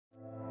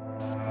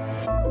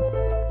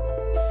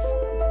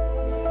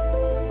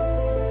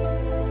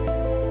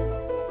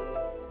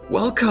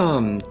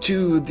Welcome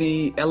to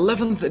the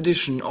 11th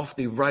edition of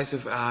the Rise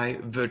of AI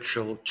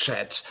virtual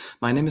chat.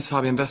 My name is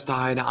Fabian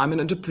Westerheide. I'm an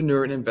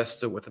entrepreneur and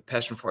investor with a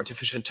passion for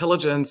artificial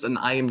intelligence, and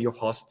I am your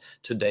host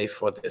today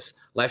for this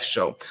live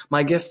show.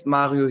 My guest,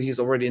 Mario, he's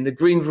already in the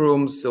green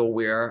room, so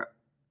we're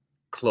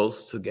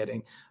close to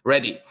getting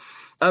ready.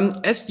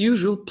 As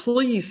usual,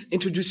 please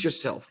introduce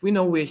yourself. We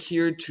know we're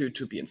here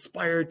to be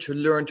inspired, to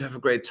learn, to have a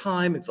great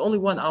time. It's only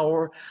 1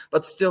 hour,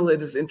 but still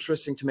it is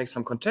interesting to make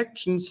some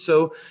connections.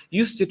 So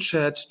use the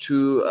chat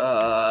to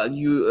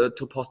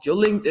post your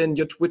LinkedIn,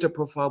 your Twitter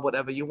profile,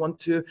 whatever you want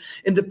to.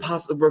 In the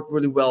past, it worked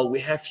really well. We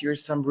have here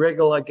some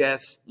regular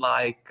guests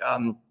like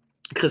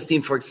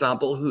Christine, for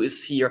example, who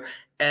is here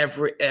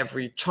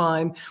every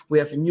time. We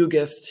have new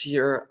guests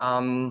here.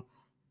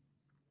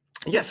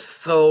 Yes,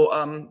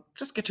 so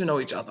just get to know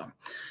each other.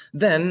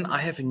 Then I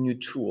have a new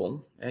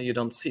tool. You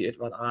don't see it,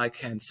 but I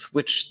can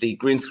switch the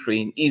green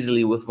screen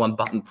easily with one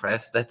button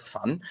press. That's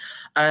fun.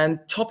 And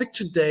topic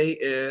today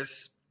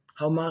is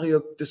how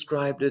Mario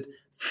described it,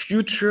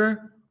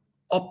 future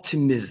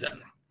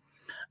optimism.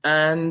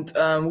 And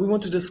we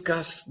want to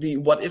discuss the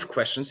what-if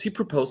questions. He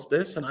proposed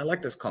this, and I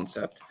like this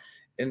concept.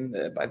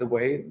 And by the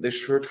way, the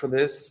shirt for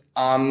this.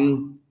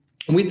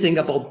 We think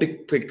about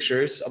big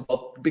pictures,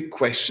 about big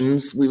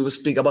questions. We will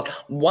speak about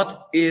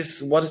what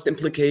is the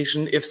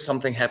implication if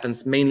something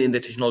happens, mainly in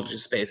the technology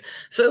space.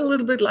 So a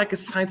little bit like a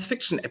science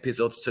fiction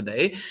episodes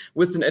today,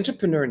 with an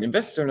entrepreneur and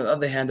investor, on the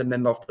other hand, a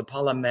member of the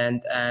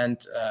parliament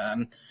and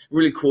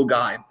really cool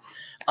guy.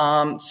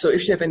 So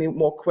if you have any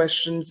more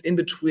questions in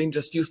between,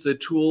 just use the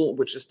tool,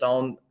 which is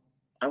down.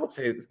 I would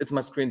say it's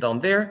my screen down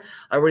there.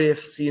 I already have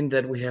seen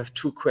that we have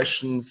 2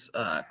 questions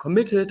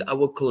committed. I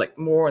will collect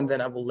more and then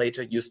I will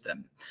later use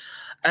them.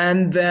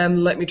 And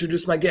then let me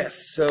introduce my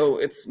guest. So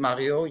it's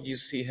Mario. You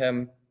see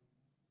him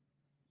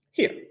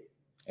here.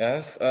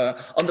 Yes,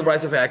 on the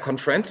Rise of AI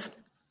conference.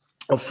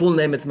 Our full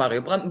name is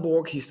Mario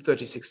Brandenburg. He's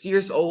 36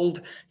 years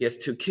old. He has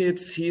 2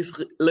 kids.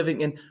 He's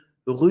living in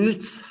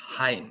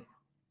Rülsheim.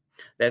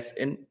 That's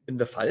in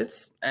the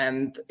Pfalz.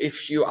 And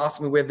if you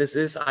ask me where this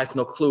is, I have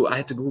no clue. I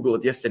had to Google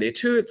it yesterday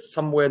too. It's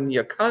somewhere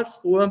near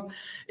Karlsruhe.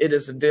 It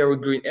is a very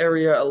green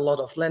area, a lot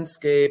of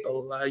landscape.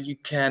 You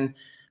can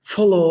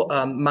follow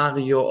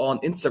Mario on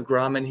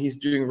Instagram, and he's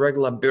doing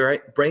regular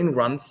brain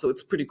runs. So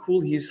it's pretty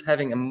cool. He's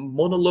having a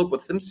monologue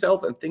with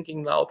himself and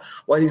thinking loud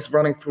while he's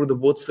running through the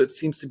woods. So it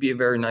seems to be a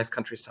very nice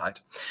countryside.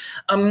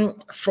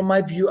 From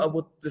my view, I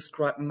would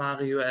describe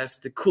Mario as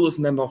the coolest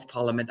member of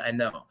parliament I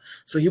know.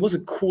 So he was a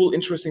cool,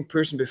 interesting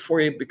person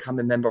before he became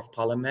a member of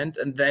parliament,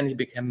 and then he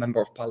became a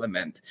member of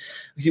parliament.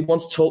 He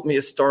once told me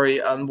a story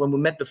when we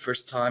met the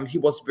first time. He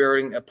was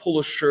wearing a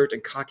polo shirt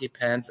and khaki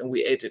pants, and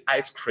we ate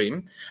ice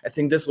cream. I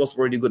think this was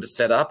really good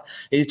setup.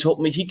 And he told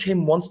me he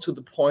came once to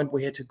the point where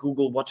he had to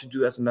Google what to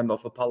do as a member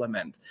of a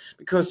parliament,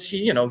 because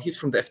he's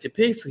from the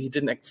FDP, so he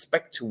didn't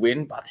expect to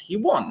win, but he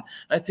won.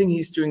 I think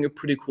he's doing a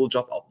pretty cool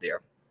job out there.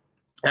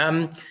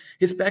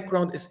 His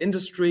background is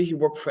industry. He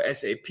worked for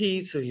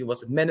SAP, so he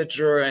was a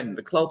manager in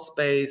the cloud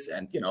space,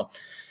 and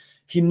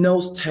he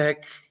knows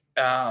tech.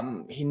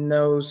 He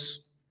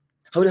knows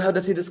how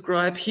does he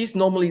describe? He's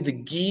normally the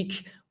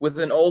geek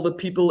within all the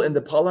people in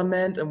the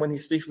parliament, and when he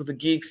speaks with the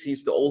geeks,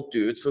 he's the old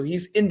dude. So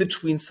he's in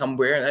between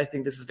somewhere, and I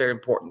think this is very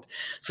important.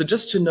 So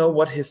just to know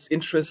what his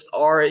interests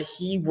are,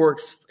 he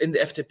works in the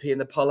FDP in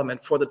the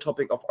parliament for the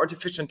topic of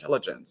artificial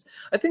intelligence.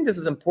 I think this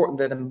is important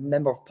that a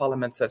member of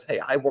parliament says, hey,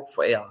 I work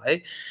for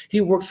AI.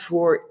 He works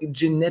for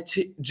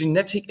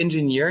genetic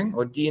engineering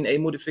or DNA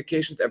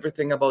modifications,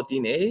 everything about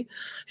DNA.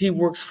 He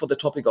works for the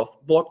topic of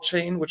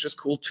blockchain, which is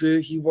cool too.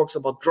 He works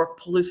about drug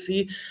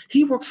policy.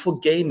 He works for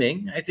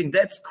gaming. I think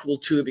that's cool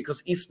too,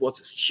 because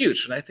esports is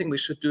huge, and I think we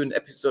should do an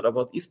episode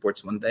about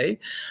esports one day.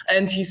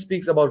 And he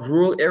speaks about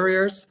rural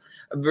areas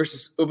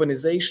versus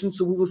urbanization,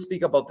 so we will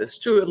speak about this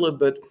too a little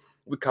bit.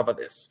 We cover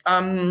this.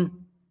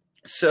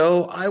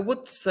 So I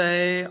would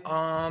say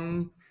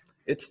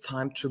it's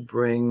time to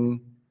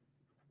bring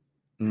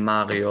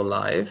Mario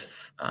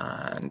live,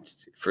 and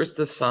first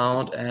the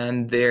sound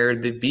and there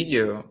the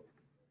video.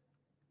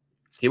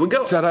 Here we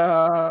go.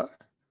 Ta-da!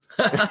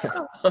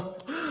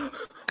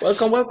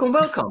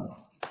 Welcome.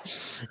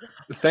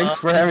 Thanks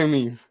for having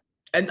me.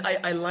 And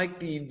I like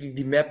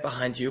the map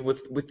behind you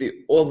with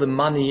all the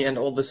money and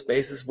all the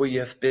spaces where you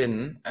have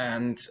been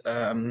and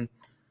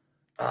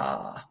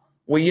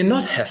where you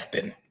not have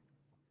been.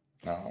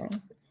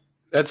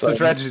 That's the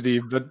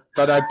tragedy,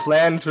 but I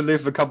plan to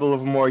live a couple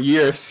of more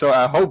years, so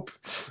I hope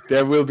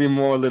there will be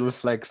more little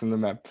flags in the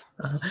map.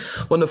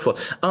 Wonderful.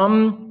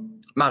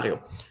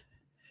 Mario,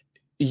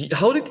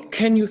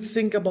 can you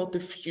think about the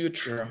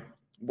future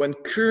when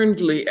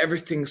currently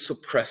everything's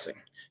suppressing?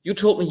 You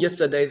told me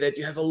yesterday that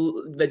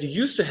you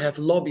used to have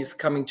lobbies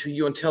coming to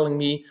you and telling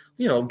me,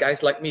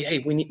 guys like me, hey,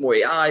 we need more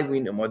AI,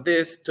 we need more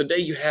this. Today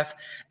you have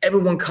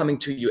everyone coming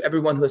to you,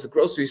 everyone who has a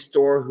grocery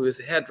store, who is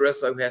a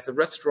hairdresser, who has a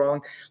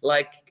restaurant,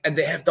 and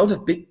they don't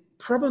have big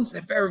problems, they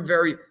have very,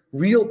 very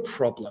real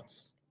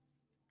problems.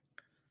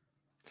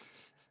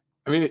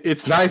 I mean,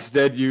 it's nice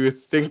that you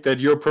think that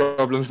your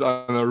problems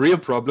are a real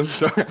problem.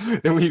 So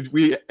then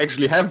we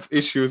actually have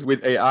issues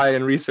with AI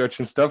and research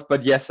and stuff.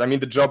 But yes, I mean,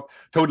 the job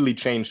totally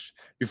changed.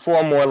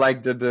 Before, more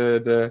like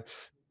the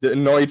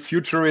annoyed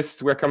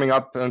futurists were coming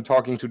up and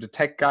talking to the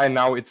tech guy.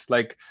 Now it's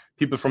like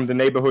people from the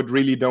neighborhood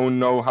really don't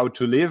know how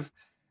to live.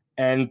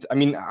 And I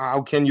mean,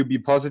 how can you be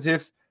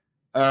positive?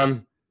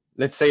 Um,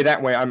 let's say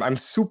that way. I'm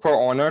super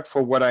honored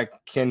for what I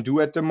can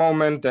do at the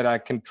moment, that I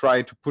can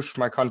try to push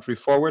my country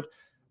forward.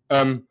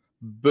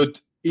 But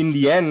in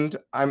the end,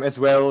 I'm as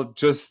well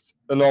just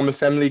a normal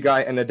family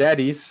guy and a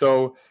daddy.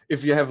 So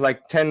if you have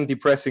like 10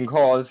 depressing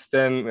calls,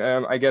 then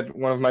I get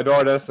one of my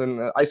daughters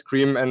and ice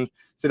cream and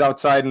sit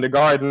outside in the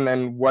garden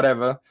and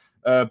whatever,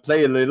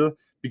 play a little.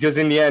 Because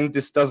in the end,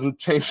 this doesn't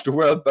change the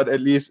world, but at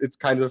least it's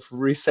kind of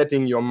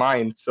resetting your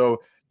mind.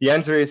 So the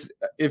answer is,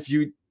 if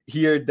you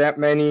hear that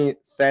many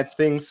sad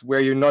things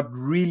where you're not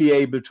really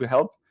able to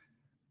help,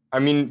 I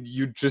mean,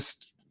 you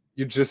just,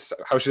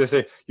 how should I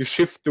say, you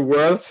shift the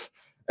world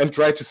and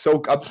try to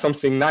soak up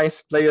something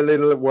nice, play a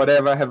little,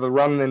 whatever, have a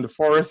run in the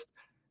forest,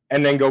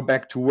 and then go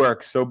back to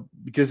work. So,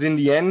 because in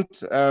the end,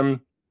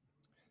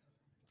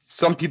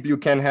 some people you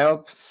can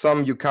help,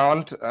 some you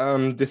can't.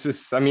 This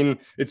is, I mean,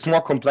 it's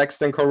more complex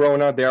than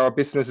Corona. There are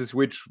businesses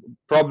which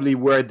probably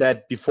were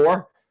dead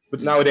before, but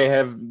now they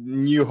have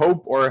new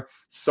hope, or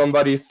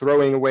somebody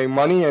throwing away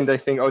money and they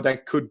think, oh,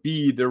 that could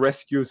be the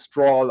rescue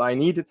straw I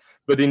needed.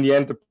 But in the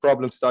end, the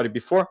problem started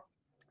before.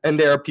 And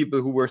there are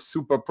people who were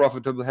super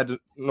profitable, had a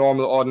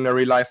normal,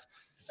 ordinary life,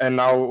 and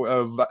now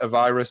a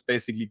virus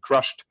basically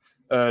crushed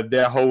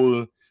their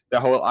whole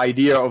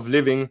idea of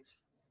living.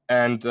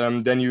 And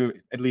then you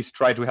at least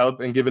try to help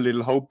and give a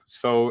little hope.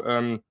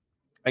 So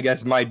I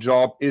guess my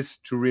job is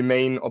to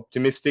remain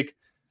optimistic,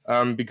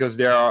 because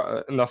there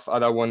are enough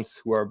other ones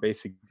who are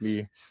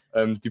basically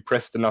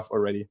depressed enough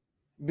already.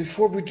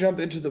 Before we jump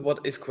into the what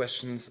if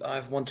questions, I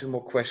have one, two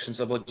more questions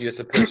about you as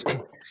a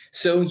person.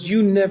 So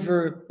you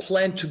never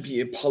planned to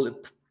be a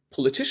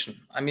politician.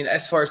 I mean,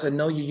 as far as I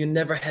know you, you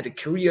never had a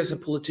career as a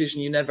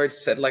politician. You never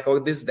said like, oh,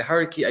 this is the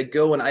hierarchy I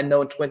go, and I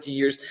know in 20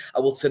 years I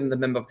will sit in the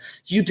member.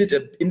 You did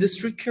an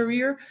industry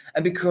career,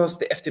 and because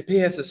the FDP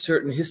has a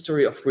certain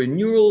history of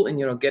renewal and,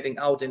 you know, getting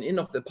out and in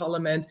of the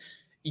parliament,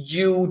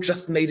 you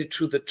just made it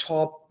to the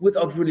top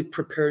without really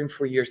preparing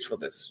for years for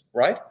this,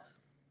 right?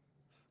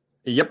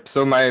 Yep.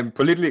 So my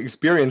political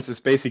experience is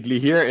basically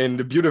here in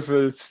the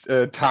beautiful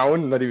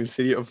town, not even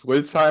city, of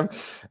Rülsheim.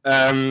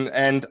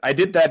 And I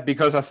did that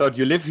because I thought,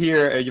 you live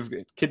here, you've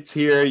got kids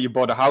here, you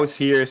bought a house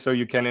here, so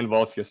you can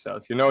involve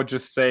yourself. You know,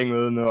 just saying,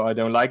 oh, no, I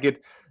don't like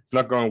it, it's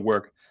not going to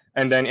work.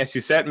 And then, as you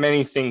said,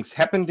 many things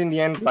happened in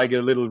the end, like a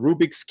little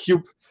Rubik's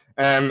Cube.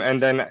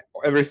 And then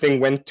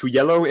everything went to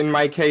yellow in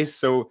my case.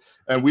 So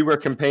we were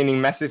campaigning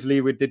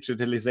massively with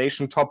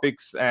digitalization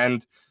topics,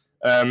 and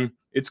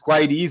it's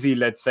quite easy,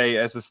 let's say,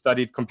 as a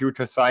studied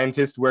computer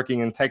scientist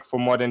working in tech for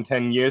more than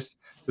 10 years,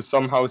 to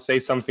somehow say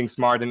something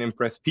smart and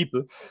impress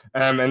people.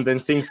 And then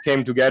things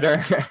came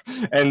together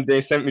and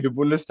they sent me to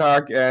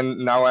Bundestag, and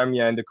now I'm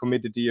in the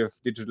Committee of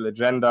Digital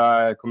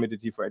Agenda,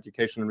 Committee for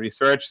Education and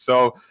Research.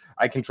 So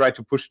I can try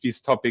to push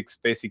these topics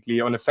basically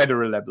on a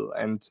federal level.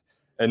 And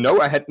no,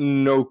 I had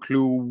no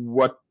clue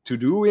what to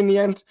do in the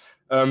end.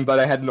 But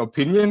I had an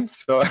opinion.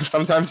 So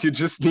sometimes you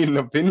just need an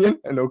opinion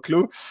and no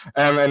clue.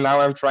 And now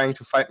I'm trying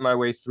to fight my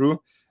way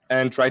through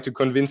and try to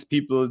convince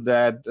people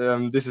that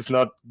this is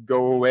not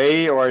go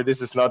away, or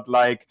this is not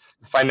like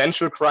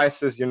financial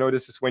crisis. You know,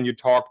 this is when you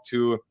talk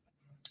to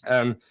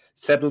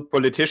settled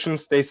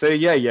politicians, they say,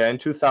 yeah, in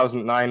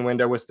 2009, when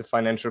there was the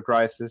financial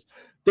crisis,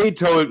 they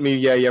told me,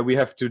 yeah, we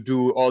have to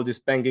do all this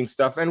banking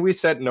stuff. And we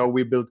said, no,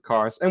 we built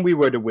cars and we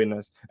were the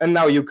winners. And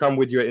now you come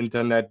with your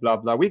internet, blah,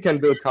 blah. We can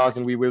build cars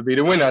and we will be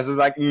the winners. It's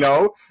like,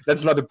 no,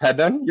 that's not a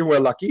pattern. You were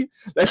lucky.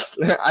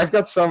 I've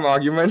got some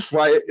arguments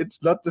why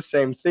it's not the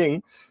same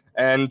thing.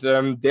 And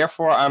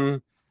therefore,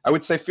 I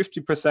would say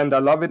 50% I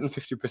love it and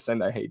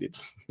 50% I hate it.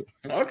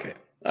 Okay.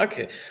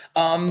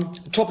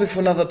 Topic for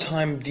another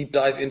time. Deep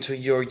dive into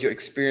your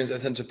experience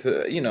as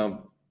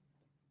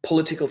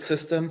political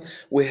system.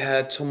 We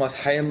had Thomas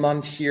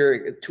Heilmann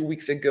here 2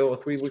 weeks ago or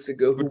 3 weeks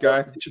ago, who was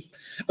an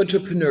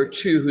entrepreneur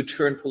too, who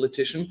turned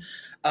politician.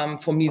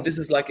 For me, this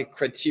is like a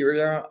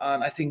criteria,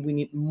 and I think we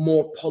need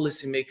more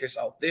policymakers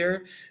out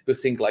there who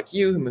think like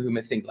you, who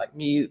may think like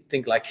me,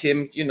 think like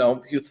him. You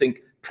know, who think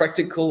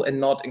practical and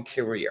not in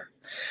career.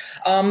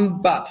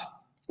 But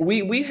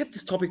we had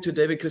this topic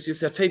today because you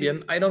said,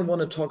 Fabian, I don't want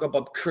to talk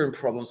about current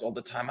problems all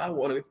the time. I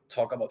want to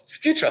talk about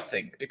future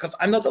things, because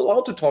I'm not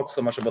allowed to talk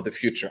so much about the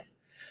future.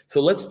 So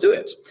let's do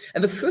it.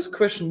 And the first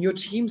question your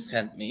team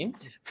sent me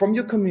from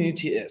your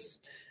community is,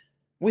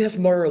 we have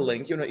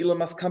Neuralink, Elon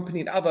Musk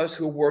company and others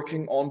who are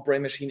working on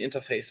brain-machine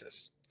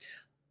interfaces.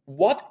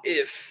 What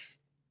if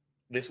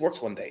this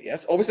works one day?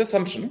 Yes, always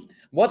assumption.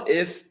 What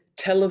if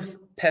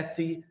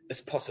telepathy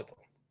is possible?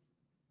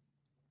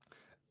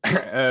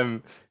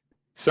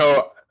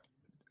 So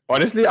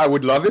honestly, I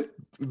would love it,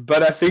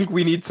 but I think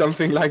we need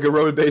something like a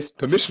role-based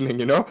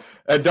permissioning,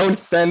 don't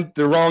send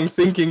the wrong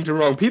thinking to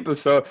wrong people.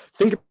 So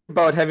think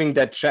about having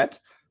that chat,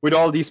 with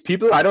all these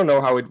people. I don't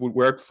know how it would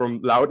work from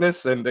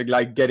loudness and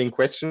like getting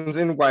questions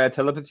in via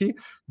telepathy,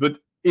 but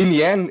in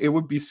the end, it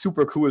would be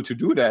super cool to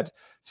do that.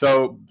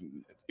 So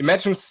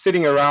imagine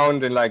sitting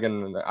around in like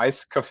an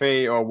ice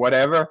cafe or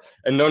whatever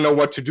and don't know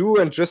what to do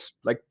and just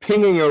like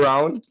pinging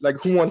around, like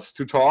who wants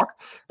to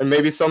talk? And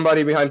maybe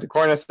somebody behind the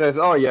corner says,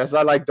 oh yes,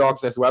 I like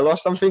dogs as well or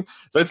something.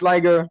 So it's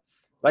like a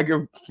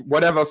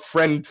whatever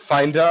friend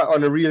finder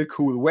on a real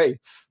cool way.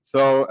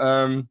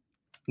 So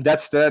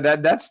that's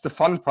the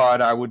fun part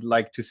I would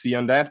like to see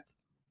on that.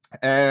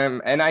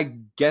 And I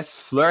guess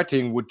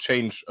flirting would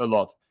change a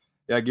lot.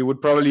 Like you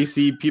would probably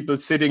see people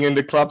sitting in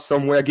the club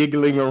somewhere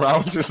giggling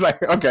around. It's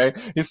like, okay,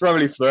 he's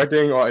probably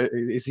flirting, or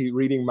is he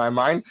reading my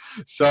mind?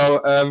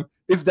 So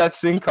if that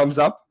thing comes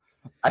up,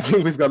 I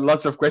think we've got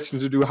lots of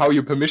questions to do. How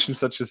you permission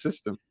such a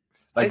system,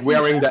 like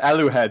wearing the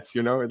alu hats,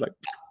 you know, like.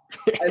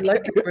 I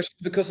like the question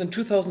because in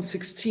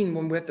 2016,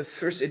 when we had the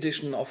first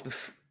edition of the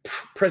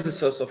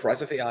predecessor of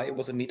Rise of AI, it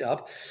was a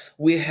meetup.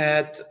 We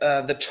had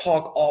the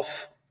talk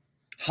of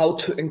how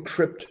to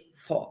encrypt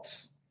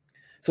thoughts.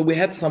 So we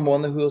had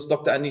someone who was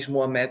Dr. Anish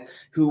Mohammed,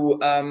 who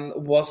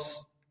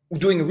was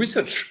doing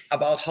research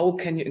about how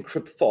can you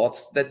encrypt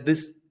thoughts, that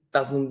this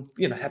doesn't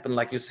happen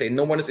like you say.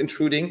 No one is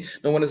intruding,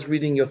 no one is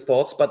reading your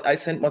thoughts, but I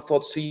send my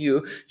thoughts to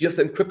you. You have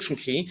the encryption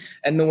key,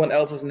 and no one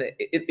else is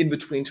in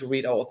between to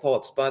read our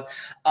thoughts. But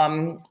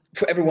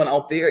for everyone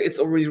out there, it's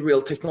already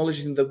real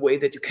technology in the way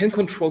that you can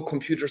control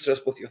computers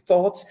just with your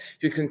thoughts.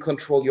 You can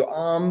control your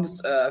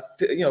arms,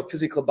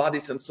 physical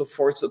bodies, and so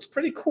forth. So it's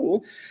pretty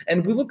cool.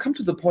 And we will come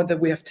to the point that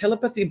we have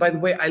telepathy. By the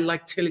way, I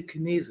like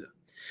telekinesis.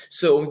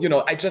 So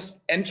I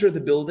just enter the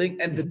building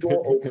and the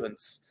door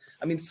opens.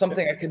 I mean,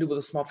 something I can do with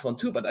a smartphone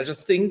too, but I just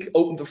think,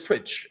 open the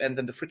fridge, and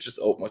then the fridge is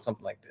open or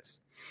something like this.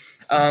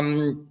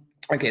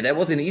 Okay, that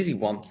was an easy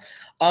one.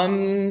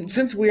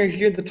 Since we are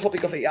here in the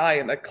topic of AI,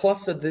 and I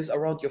clustered this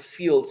around your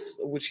fields,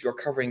 which you're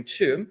covering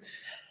too,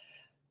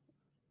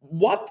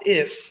 what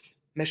if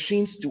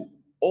machines do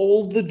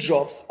all the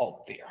jobs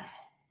out there?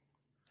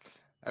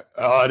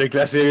 Oh, the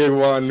classic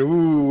one.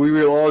 Ooh, we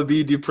will all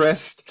be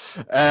depressed.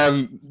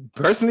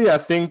 Personally, I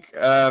think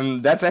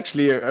that's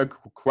actually a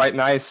quite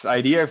nice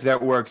idea if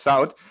that works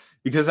out,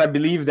 because I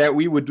believe that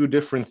we would do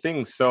different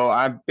things. So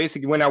I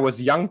basically, when I was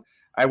young,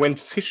 I went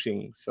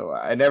fishing. So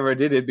I never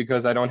did it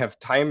because I don't have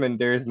time and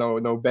there is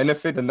no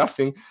benefit and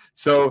nothing.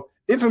 So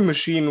if a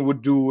machine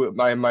would do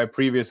my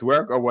previous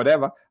work or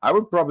whatever, I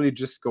would probably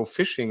just go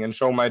fishing and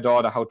show my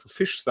daughter how to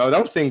fish. So I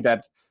don't think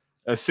that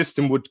a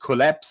system would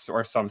collapse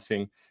or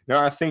something.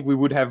 I think we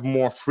would have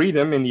more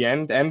freedom in the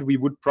end, and we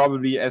would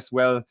probably as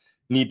well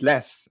need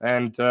less.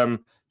 And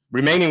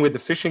remaining with the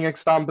fishing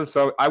example,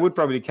 so I would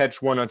probably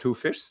catch 1 or 2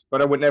 fish,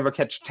 but I would never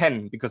catch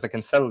 10 because I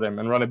can sell them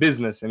and run a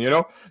business. And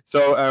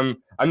so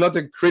I'm not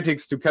a critic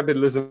to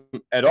capitalism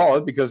at all,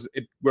 because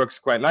it works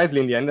quite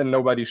nicely in the end, and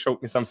nobody showed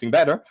me something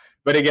better.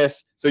 But I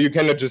guess so you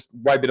cannot just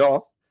wipe it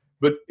off.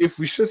 But if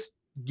we just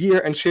gear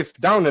and shift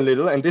down a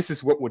little, and this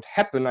is what would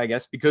happen, I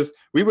guess, because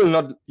we will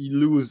not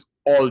lose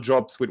all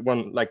jobs with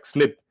one like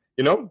snip.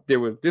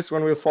 This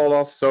one will fall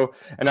off. So,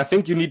 and I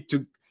think you need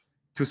to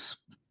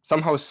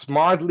somehow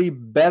smartly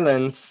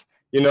balance,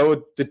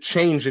 the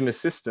change in the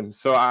system.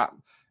 So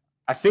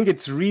I think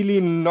it's really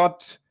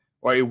not,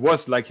 or it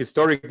was like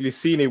historically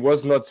seen, it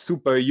was not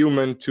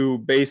superhuman to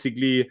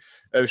basically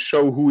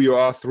show who you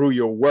are through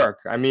your work.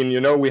 I mean,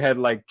 we had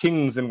like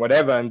kings and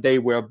whatever, and they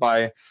were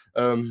by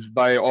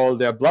all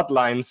their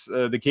bloodlines,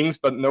 the kings,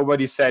 but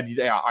nobody said,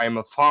 yeah, I'm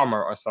a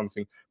farmer or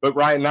something. But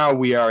right now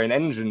we are an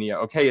engineer.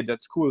 Okay,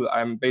 that's cool.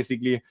 I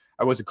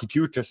was a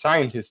computer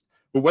scientist.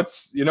 But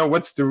what's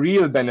the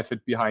real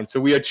benefit behind?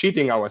 So we are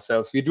cheating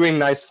ourselves. We're doing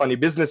nice, funny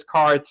business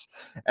cards,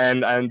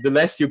 and the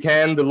less you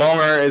can, the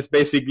longer is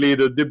basically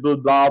the dibble,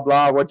 blah,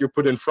 blah, what you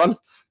put in front.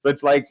 So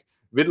it's like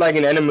a bit like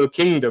an animal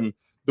kingdom.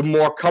 The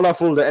more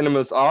colorful the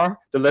animals are,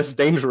 the less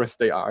dangerous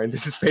they are. And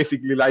this is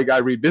basically like I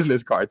read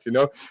business cards,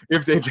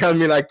 If they tell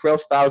me like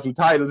 12,000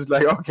 titles, it's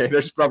like, okay,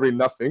 there's probably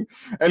nothing.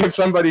 And if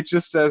somebody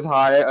just says,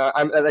 hi,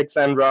 I'm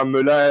Alexandra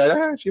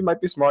Müller, she might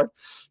be smart.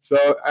 So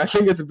I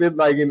think it's a bit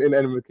like in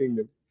Animal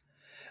Kingdom.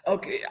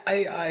 Okay,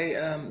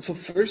 so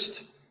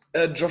first,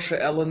 Joshua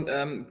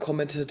Allen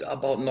commented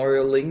about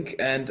Neuralink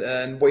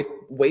and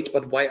Wait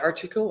But Why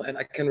article, and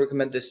I can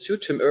recommend this too.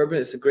 Tim Urban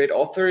is a great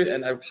author,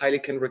 and I highly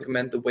can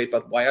recommend the Wait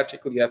But Why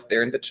article you have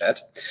there in the chat.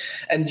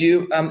 And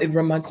it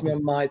reminds me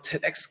of my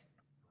TEDx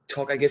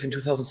talk I gave in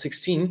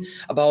 2016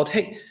 about,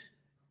 hey,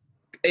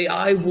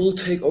 AI will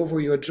take over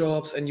your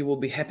jobs and you will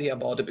be happy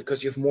about it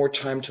because you have more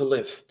time to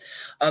live.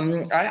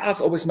 I ask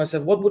always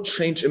myself, what would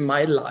change in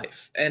my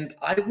life? And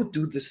I would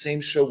do the same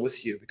show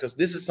with you, because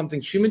this is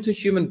something human to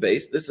human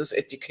based. This is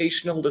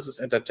educational. This is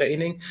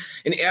entertaining.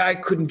 And AI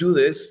couldn't do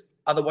this.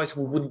 Otherwise, it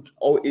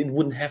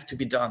wouldn't have to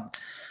be done.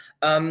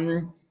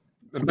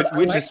 But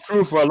which is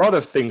true for a lot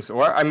of things,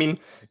 or I mean,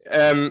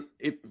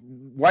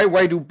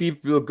 why do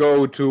people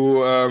go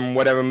to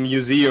whatever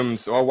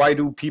museums, or why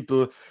do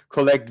people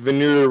collect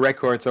vinyl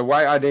records, or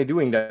why are they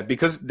doing that?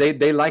 Because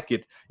they like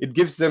it. It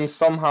gives them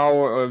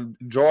somehow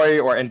joy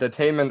or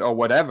entertainment or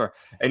whatever.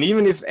 And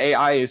even if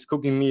AI is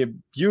cooking me a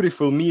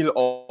beautiful meal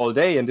all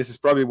day, and this is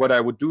probably what I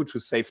would do to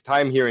save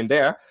time here and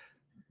there,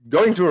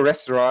 going to a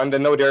restaurant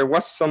and know there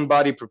was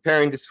somebody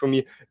preparing this for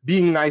me,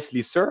 being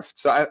nicely served.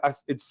 So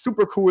it's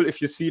super cool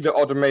if you see the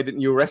automated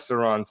new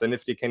restaurants, and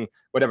if they can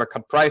whatever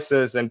cut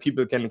prices and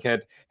people can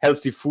get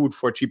healthy food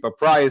for cheaper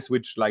price,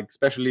 which like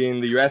especially in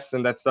the US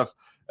and that stuff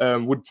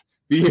would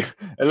be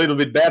a little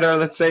bit better,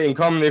 let's say, in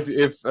common if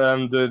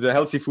the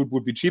healthy food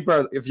would be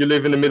cheaper. If you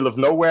live in the middle of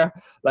nowhere,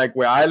 like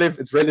where I live,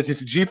 it's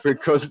relatively cheap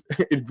because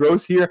it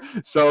grows here.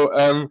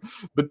 So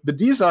but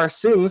these are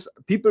things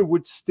people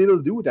would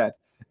still do that.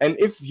 And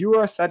if you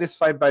are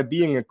satisfied by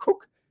being a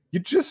cook, you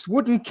just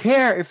wouldn't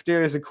care if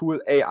there is a cool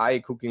AI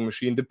cooking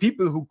machine. The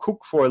people who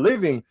cook for a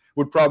living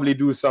would probably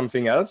do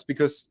something else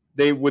because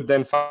they would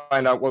then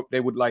find out what they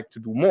would like to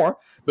do more.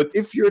 But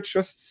if you're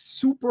just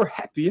super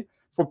happy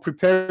for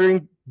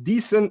preparing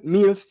decent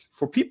meals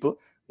for people,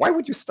 why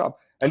would you stop?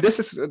 And this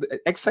is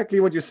exactly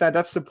what you said.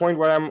 That's the point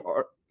where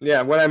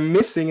what I'm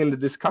missing in the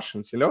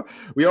discussions. You know,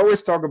 we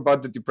always talk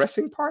about the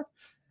depressing part,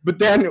 but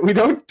then we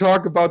don't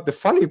talk about the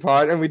funny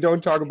part, and we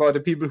don't talk about the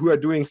people who are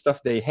doing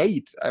stuff they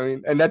hate. I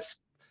mean, and that's,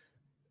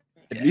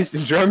 at least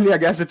in Germany, I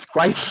guess it's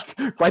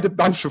quite a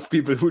bunch of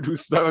people who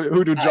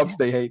do jobs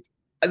they hate.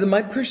 Also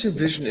my personal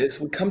vision is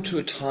we come to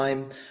a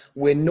time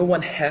where no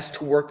one has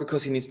to work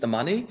because he needs the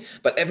money,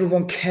 but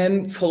everyone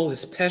can follow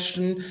his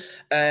passion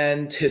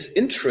and his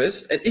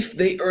interest. And if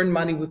they earn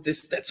money with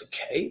this, that's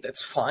okay,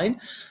 that's fine.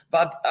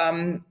 But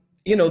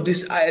you know,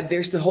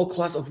 there's the whole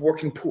class of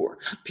working poor.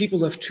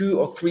 People have 2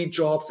 or 3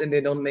 jobs and they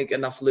don't make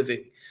enough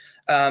living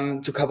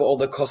to cover all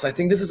the costs. I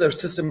think this is a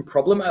system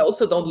problem. I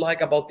also don't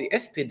like about the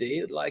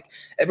SPD, like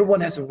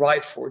everyone has a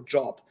right for a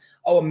job.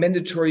 Our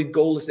mandatory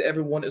goal is that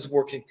everyone is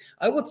working.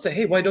 I would say,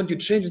 hey, why don't you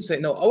change and say,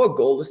 no, our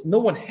goal is no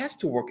one has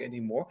to work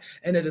anymore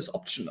and it is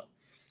optional.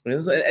 You know,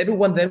 so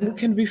everyone then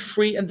can be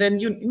free, and then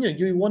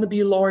you want to be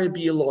a lawyer,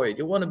 be a lawyer.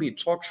 You want to be a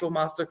talk show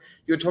master,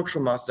 you're a talk show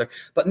master.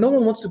 But no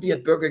one wants to be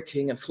at Burger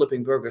King and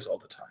flipping burgers all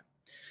the time.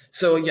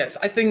 So yes,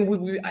 I think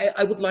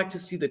I would like to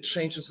see the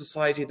change in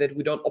society, that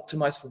we don't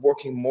optimize for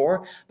working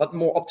more, but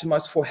more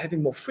optimize for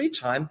having more free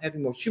time,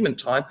 having more human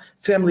time,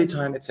 family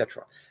time,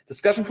 etc.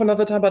 Discussion for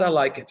another time, but I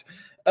like it.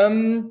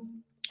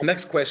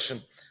 Next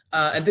question,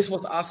 and this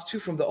was asked too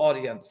from the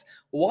audience.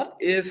 What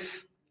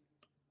if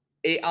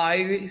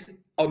AI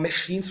or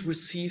machines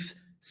receive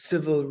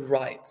civil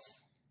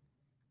rights?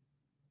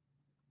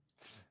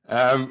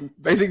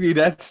 Basically,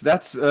 that's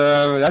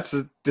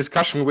a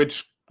discussion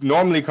which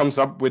normally comes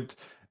up with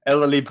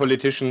elderly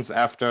politicians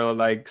after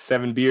like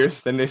 7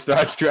 beers. Then they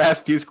start to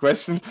ask these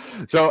questions.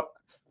 So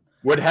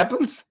what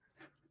happens?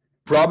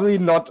 Probably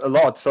not a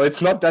lot. So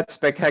it's not that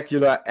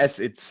spectacular as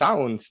it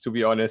sounds, to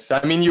be honest.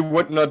 I mean, you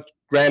would not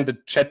grant a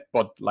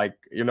chatbot like,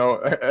 you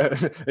know,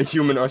 a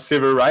human or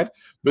civil right.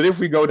 But if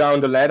we go down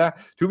the ladder,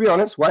 to be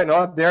honest, why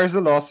not? There's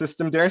a law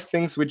system. There are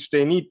things which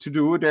they need to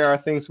do. There are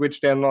things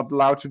which they're not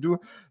allowed to do.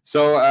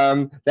 So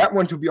that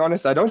one, to be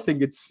honest, I don't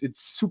think it's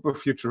super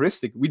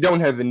futuristic. We don't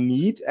have a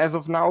need as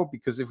of now,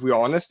 because if we're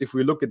honest, if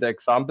we look at the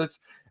examples,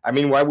 I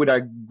mean, why would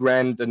I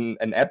grant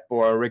an app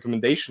or a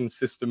recommendation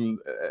system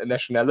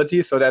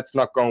nationality? So that's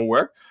not going to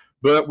work.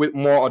 But with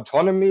more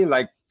autonomy,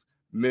 like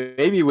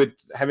maybe with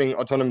having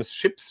autonomous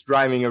ships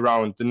driving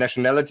around, the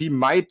nationality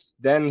might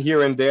then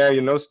here and there,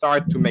 you know,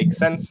 start to make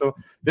sense. So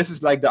this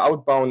is like the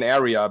outbound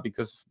area,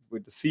 because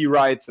with the sea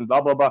rights and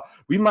blah, blah, blah,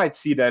 we might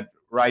see that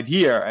right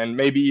here, and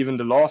maybe even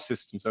the law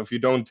system. So if you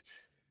don't,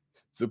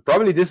 so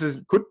probably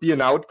could be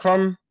an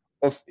outcome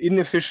of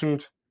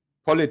inefficient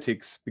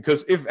politics,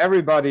 because if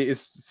everybody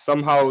is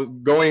somehow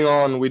going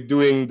on with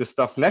doing the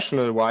stuff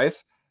national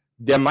wise,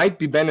 there might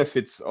be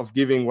benefits of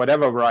giving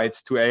whatever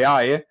rights to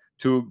AI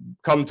to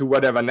come to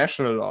whatever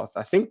national laws.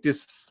 I think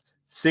this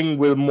thing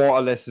will more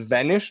or less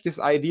vanish, this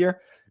idea.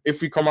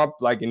 If we come up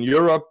like in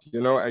Europe,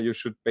 you know, you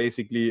should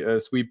basically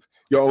sweep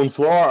your own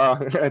floor.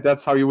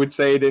 That's how you would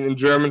say it in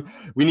German.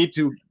 We need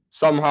to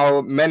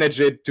somehow manage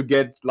it to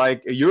get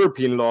like a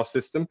European law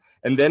system.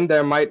 And then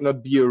there might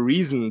not be a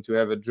reason to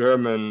have a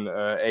German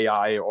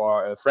AI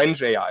or a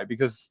French AI,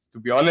 because to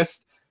be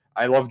honest,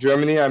 I love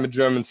Germany. I'm a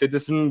German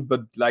citizen,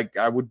 but like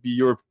I would be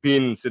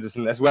European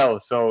citizen as well.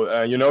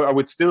 So, you know, I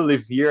would still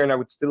live here, and I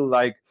would still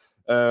like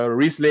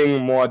Riesling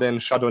more than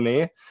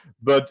Chardonnay.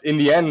 But in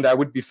the end, I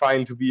would be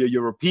fine to be a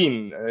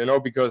European, you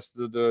know, because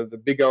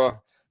the bigger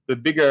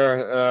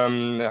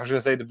how should I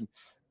say,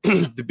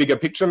 the bigger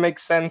picture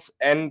makes sense.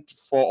 And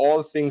for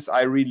all things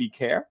I really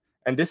care,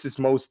 and this is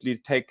mostly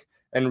tech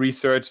and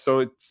research.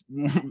 So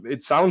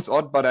it sounds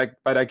odd, but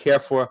I care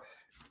for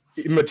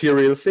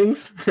immaterial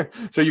things.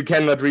 So you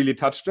cannot really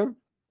touch them.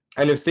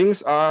 And if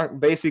things are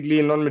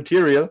basically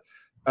non-material,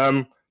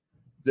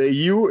 the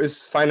EU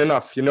is fine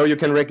enough. You know, you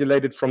can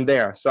regulate it from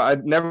there. So I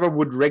never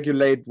would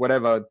regulate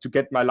whatever to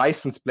get my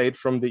license plate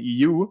from the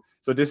EU.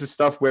 So this is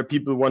stuff where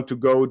people want to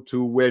go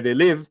to where they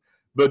live.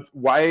 But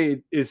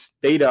why is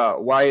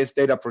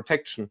data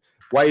protection?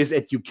 Why is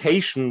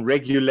education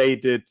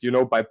regulated, you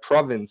know, by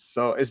province?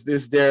 So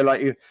is there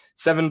like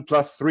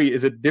 7+3?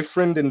 Is it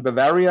different in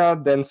Bavaria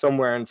than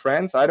somewhere in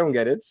France? I don't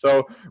get it.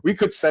 So we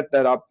could set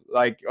that up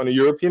like on a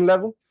European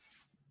level.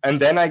 And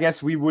then I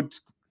guess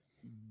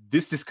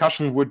this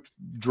discussion would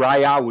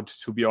dry out,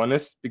 to be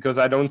honest, because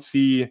I don't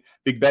see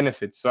big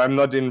benefits. So I'm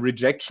not in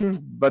rejection,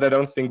 but I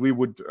don't think we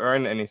would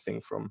earn anything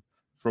from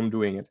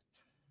doing it.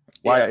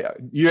 Why? Yeah.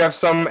 You have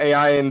some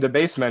AI in the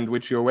basement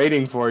which you're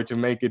waiting for to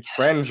make it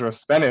French or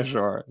Spanish,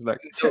 or like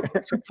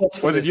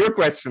was it your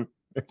question?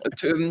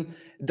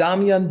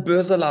 Damian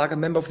Börselager,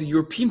 member of the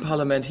European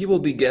Parliament, he will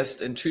be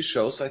guest in 2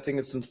 shows. I think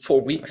it's in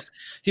 4 weeks.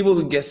 He will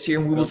be guest here,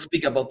 and we will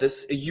speak about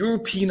this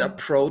European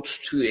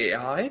approach to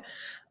AI.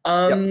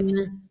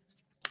 And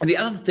the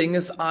other thing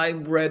is,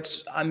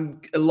 I'm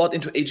a lot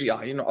into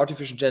AGI, you know,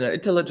 artificial general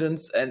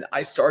intelligence, and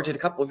I started a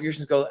couple of years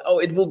ago. Oh,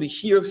 it will be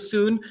here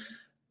soon.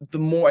 The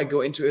more I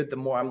go into it, the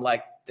more I'm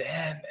like,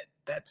 damn it,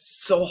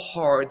 that's so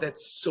hard,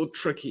 that's so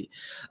tricky.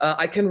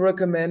 I can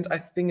recommend, I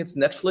think it's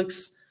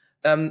Netflix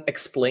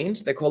Explained.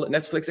 They call it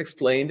Netflix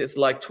Explained. It's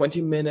like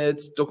 20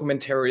 minutes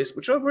documentaries,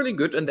 which are really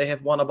good, and they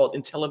have one about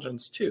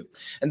intelligence too.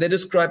 And they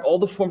describe all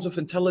the forms of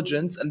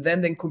intelligence, and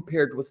then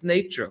compared with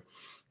nature.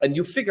 And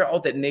you figure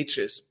out that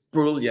nature is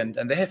brilliant,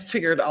 and they have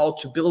figured out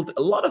to build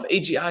a lot of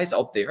AGIs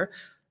out there.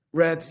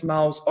 Rats,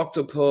 mouse,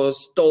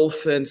 octopus,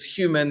 dolphins,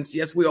 humans.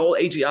 Yes, we're all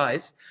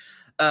AGIs,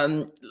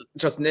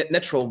 just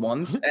natural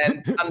ones.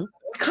 And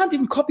we can't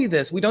even copy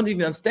this. We don't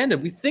even understand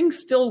it. We think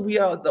still we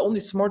are the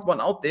only smart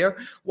one out there.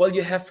 While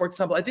you have, for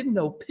example, I didn't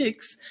know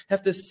pigs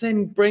have the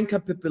same brain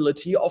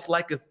capability of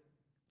like a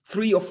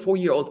 3 or 4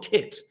 year old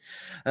kid.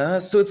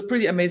 So it's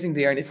pretty amazing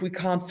there. And if we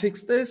can't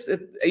fix this,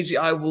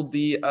 AGI will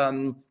be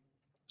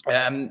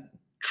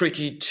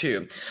tricky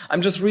too.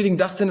 I'm just reading,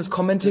 Dustin is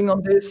commenting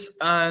on this,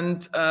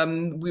 and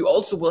we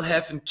also will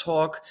have him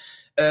talk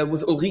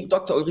with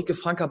Dr. Ulrike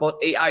Franke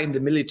about AI in the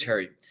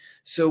military.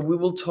 So we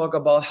will talk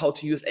about how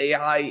to use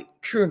AI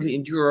currently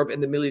in Europe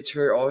in the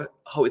military, or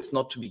how it's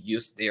not to be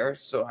used there.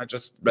 So I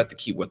just read the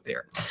keyword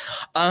there.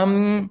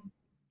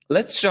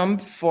 Let's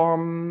jump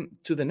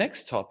to the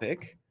next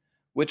topic,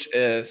 which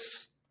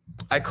is,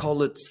 I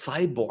call it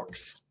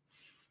cyborgs.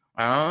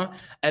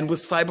 And with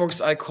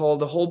cyborgs, I call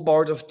the whole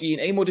part of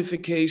DNA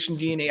modification,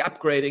 DNA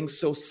upgrading.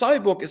 So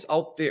cyborg is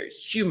out there,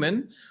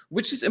 human,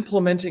 which is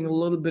implementing a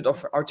little bit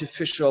of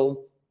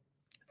artificial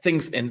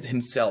things in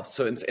himself.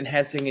 So it's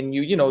enhancing a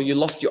new, you know, you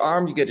lost your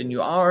arm, you get a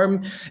new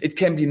arm. It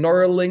can be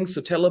neural links, so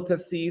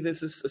telepathy.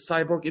 This is a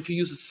cyborg. If you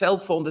use a cell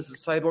phone, this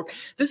is cyborg.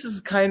 This is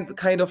kind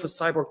of a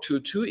cyborg tool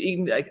too.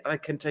 Even I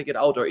can take it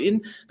out or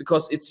in,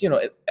 because it's, you know,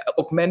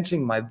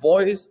 augmenting my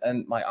voice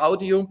and my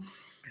audio.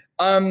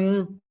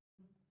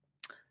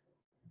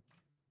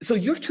 So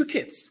you have 2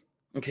 kids,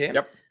 okay?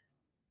 Yep.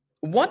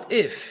 What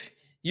if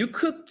you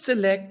could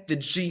select the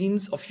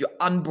genes of your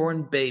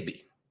unborn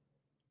baby,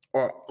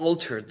 or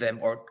alter them,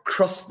 or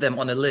cross them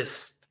on a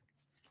list?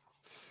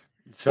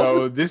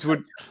 So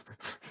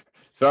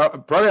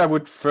probably I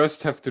would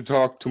first have to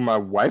talk to my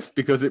wife,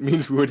 because it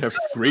means we would have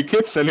 3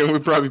 kids and then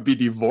we'd probably be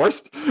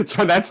divorced.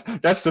 So that's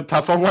the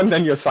tougher one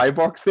than your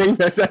cyborg thing.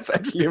 That's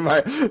actually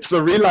so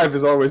real life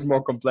is always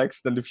more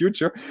complex than the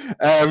future.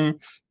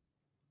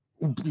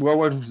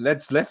 Well,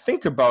 let's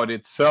think about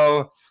it.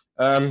 So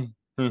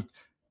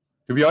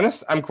to be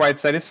honest, I'm quite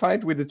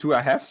satisfied with the 2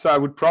 I have. So I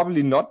would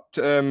probably not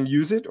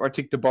use it or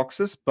tick the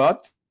boxes,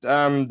 but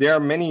there are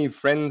many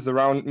friends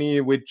around me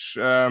which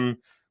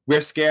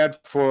we're scared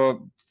for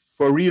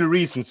real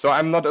reasons. So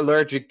I'm not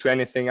allergic to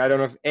anything. I don't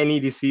have any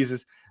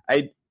diseases.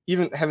 I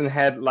even haven't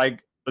had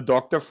like a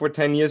doctor for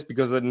 10 years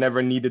because I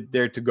never needed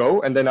there to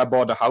go. And then I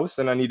bought a house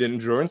and I needed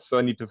insurance, so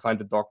I need to find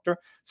a doctor.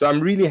 So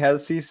I'm really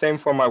healthy. Same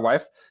for my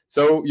wife.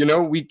 So, you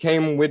know, we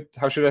came with,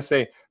 how should I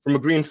say, from a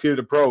greenfield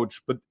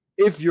approach. But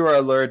if you're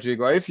allergic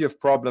or if you have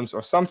problems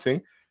or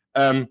something,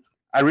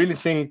 I really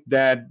think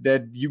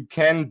that you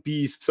can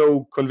be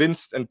so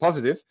convinced and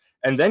positive,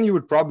 and then you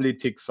would probably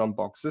tick some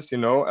boxes, you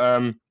know.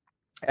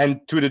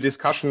 And to the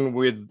discussion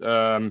with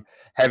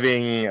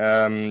having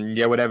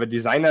whatever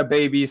designer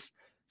babies.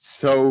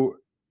 So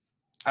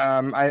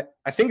I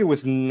think it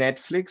was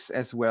Netflix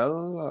as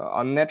well,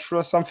 Unnatural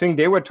or something.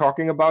 They were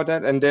talking about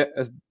that, and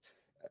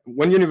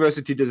one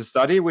university did a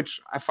study which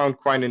I found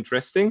quite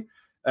interesting.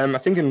 I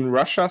think in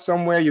Russia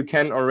somewhere you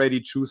can already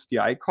choose the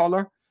eye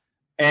color,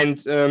 and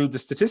the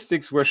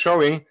statistics were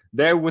showing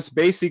there was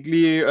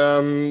basically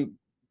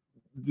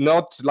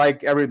not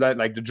like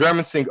like the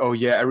Germans think, oh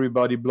yeah,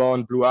 everybody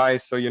blonde, blue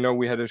eyes, so you know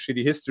we had a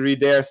shitty history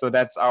there, so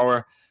that's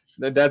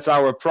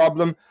our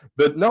problem.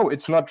 But no,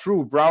 it's not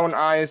true. Brown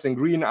eyes and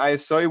green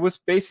eyes, so it was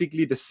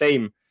basically the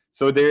same.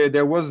 So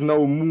there was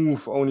no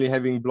move only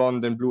having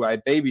blonde and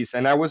blue-eyed babies.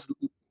 And I was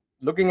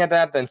looking at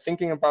that and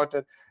thinking about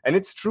it, and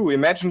it's true.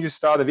 Imagine you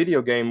start a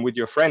video game with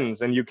your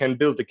friends and you can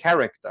build a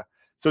character,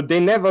 so they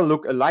never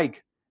look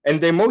alike. and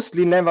they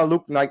mostly never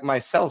look like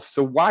myself.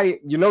 So why,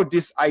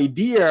 this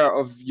idea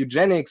of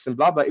eugenics and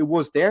blah blah, it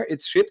was there,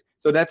 it's shit.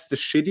 So that's the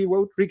shitty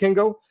road we can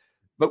go.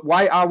 But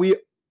why are we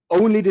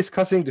only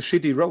discussing the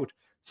shitty road?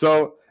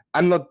 So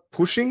I'm not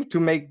pushing to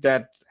make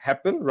that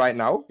happen right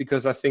now,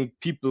 because I think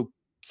people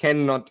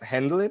cannot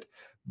handle it.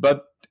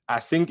 But I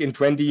think in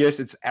 20 years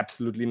it's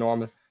absolutely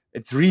normal.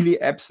 It's really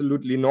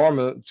absolutely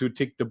normal to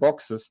tick the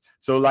boxes.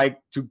 So like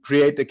to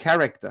create a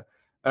character,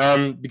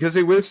 because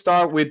it will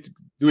start with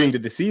doing the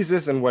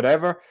diseases and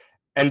whatever.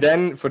 And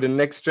then for the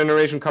next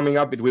generation coming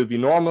up, it will be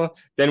normal.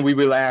 Then we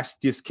will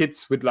ask these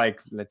kids with, like,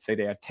 let's say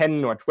they are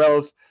 10 or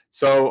 12.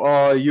 So,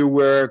 oh, you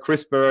were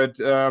CRISPRed.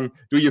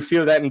 Do you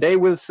feel that? And they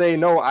will say,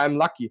 no, I'm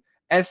lucky.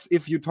 As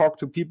if you talk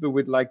to people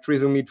with like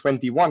trisomy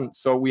 21.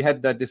 So we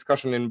had that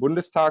discussion in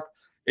Bundestag,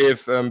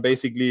 if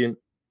basically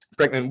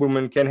pregnant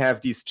women can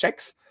have these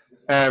checks.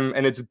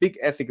 And it's a big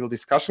ethical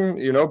discussion,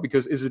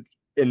 because is it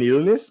an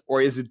illness,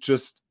 or is it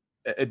just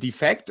a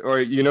defect,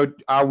 or,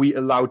 are we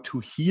allowed to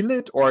heal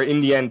it? Or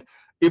in the end,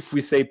 if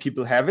we say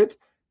people have it,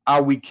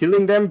 are we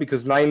killing them?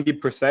 Because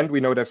 90%, we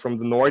know that from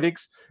the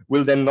Nordics,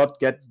 will then not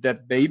get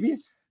that baby.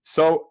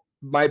 So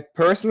my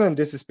personal, and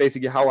this is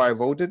basically how I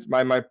voted,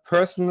 my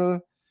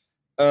personal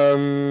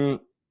view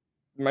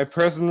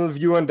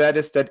on that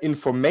is that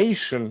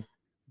information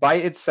by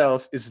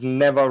itself is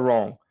never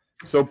wrong.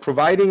 So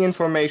providing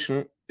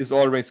information is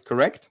always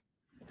correct,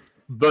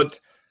 but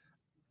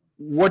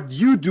what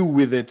you do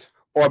with it,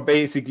 or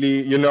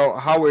basically,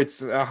 how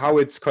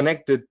it's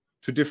connected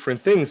to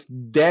different things,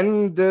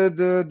 then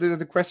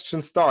the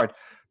questions start.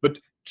 But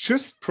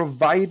just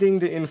providing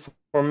the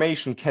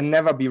information can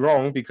never be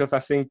wrong, because I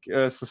think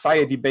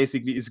society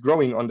basically is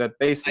growing on that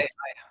basis.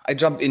 I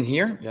jump in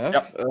here,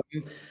 yes.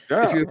 If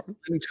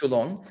you're too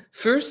long.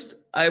 First,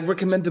 I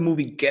recommend the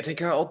movie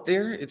Gattaca out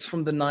there. It's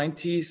from the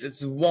 90s.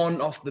 It's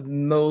one of the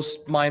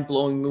most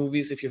mind-blowing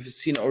movies. If you haven't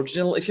seen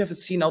original, if you haven't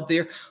seen out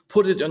there,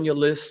 put it on your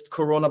list,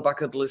 Corona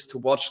bucket list, to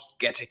watch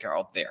Gattaca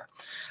out there.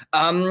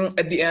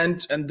 At the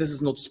end, and this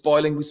is not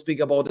spoiling, we speak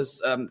about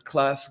this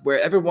class where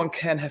everyone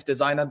can have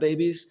designer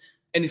babies.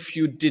 And if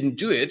you didn't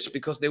do it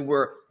because they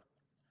were,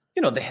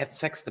 they had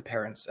sex, the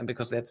parents, and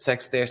because they had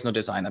sex, there's no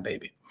designer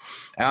baby.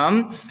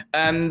 And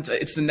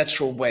it's the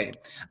natural way.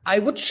 I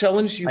would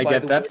challenge you, by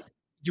the way,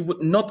 you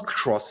would not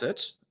cross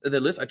it, the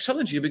list. I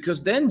challenge you,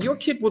 because then your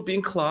kid would be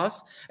in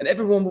class and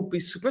everyone would be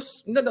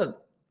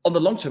on the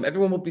long term,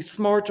 everyone would be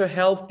smarter,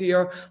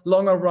 healthier,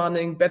 longer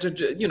running, better,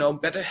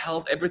 better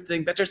health,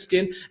 everything, better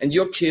skin. And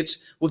your kid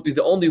would be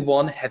the only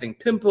one having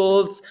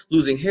pimples,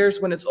 losing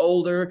hairs when it's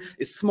older,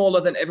 is smaller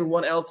than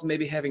everyone else,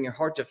 maybe having a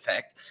heart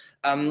defect.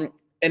 And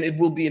it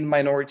will be in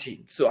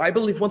minority. So I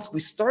believe once we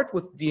start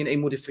with DNA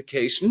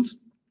modifications,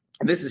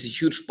 this is a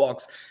huge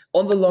box.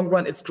 On the long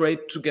run, it's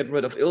great to get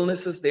rid of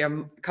illnesses. There are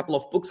a couple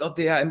of books out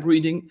there I'm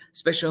reading,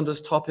 especially on this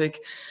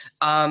topic.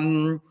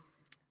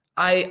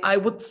 I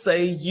would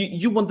say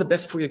you want the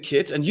best for your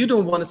kid, and you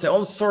don't want to say,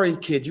 oh, sorry,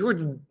 kid, you're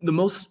the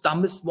most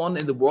dumbest one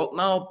in the world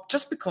now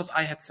just because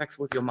I had sex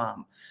with your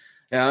mom.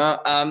 Yeah,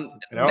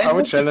 I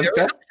would challenge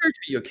that. To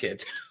your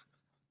kid.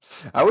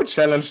 I would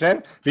challenge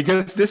that,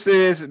 because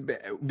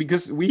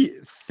we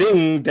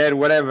think that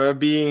whatever,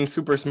 being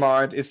super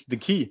smart is the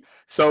key.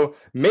 So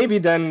maybe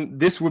then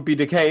this would be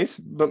the case,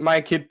 but my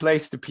kid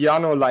plays the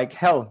piano like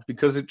hell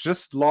because it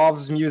just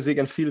loves music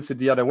and feels it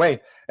the other way.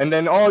 And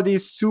then all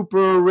these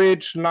super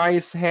rich,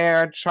 nice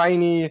haired,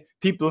 shiny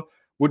people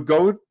would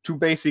go to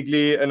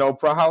basically an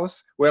opera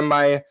house where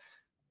my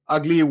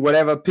ugly,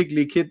 whatever,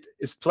 piggly kid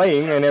is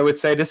playing, and I would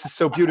say, this is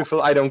so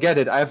beautiful, I don't get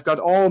it. I've got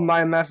all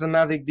my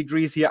mathematics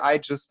degrees here, I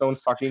just don't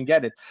fucking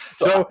get it.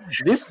 So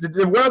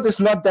the world is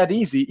not that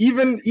easy.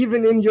 Even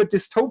in your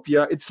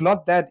dystopia, it's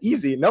not that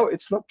easy. No,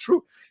 it's not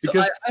true.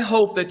 Because so I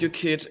hope that your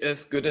kid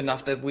is good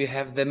enough that we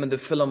have them in the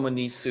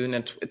Philharmonie soon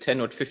in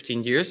 10 or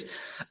 15 years.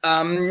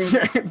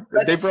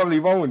 They probably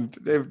won't.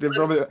 They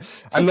probably.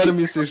 I'm not a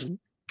musician.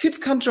 Kids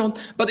can't join,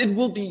 but it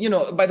will be,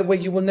 by the way,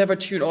 you will never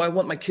tune, I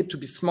want my kid to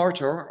be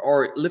smarter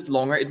or live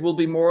longer. It will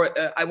be more,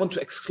 I want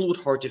to exclude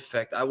heart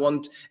defect. I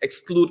want to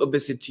exclude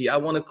obesity. I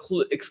want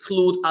to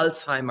exclude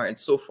Alzheimer and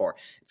so forth.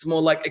 It's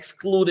more like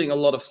excluding a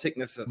lot of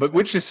sicknesses. But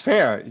which is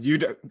fair?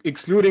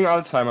 Excluding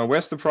Alzheimer,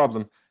 where's the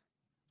problem?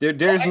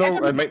 There's no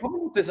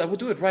problem with this. I would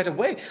do it right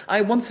away.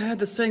 I once had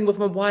this saying with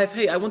my wife,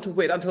 hey, I want to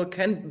wait until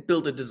Ken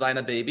build a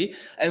designer baby,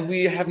 and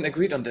we haven't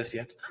agreed on this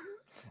yet.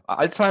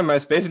 Alzheimer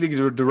is basically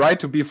the right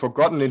to be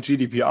forgotten in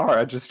GDPR.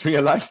 I just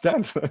realized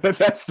that.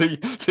 That's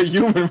the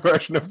human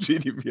version of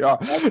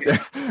GDPR. Okay.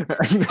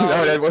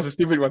 No, that was a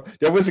stupid one.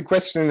 There was a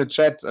question in the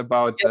chat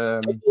about.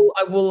 Yes,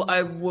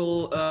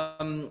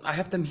 I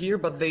have them here,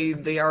 but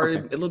they are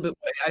a little bit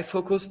AI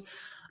focused.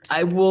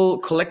 I will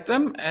collect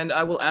them and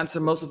I will answer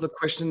most of the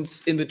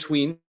questions in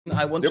between.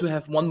 I want to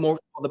have one more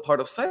for the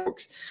part of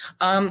cyborgs.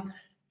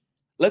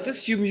 Let's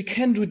assume you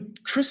can do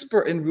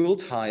CRISPR in real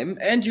time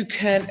and you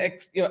can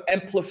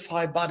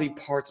amplify body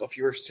parts of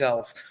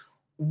yourself.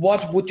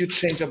 What would you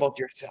change about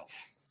yourself?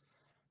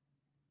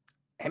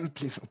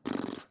 Amplify.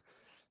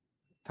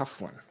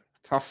 Tough one.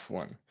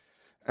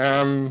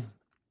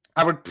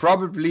 I would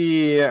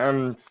probably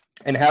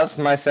enhance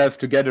myself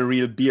to get a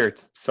real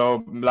beard.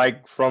 So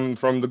like from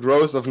the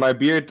growth of my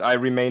beard, I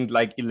remained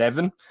like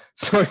 11.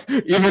 So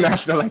even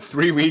after like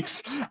 3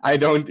 weeks, I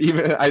don't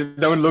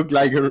look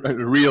like a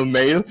real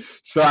male.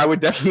 So I would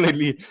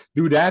definitely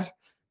do that.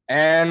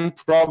 And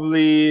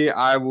probably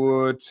I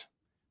would.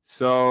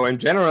 So in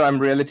general, I'm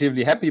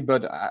relatively happy,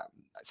 but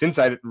since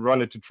I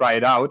wanted to try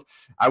it out,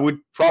 I would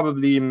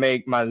probably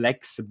make my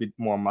legs a bit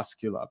more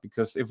muscular,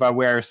 because if I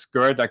wear a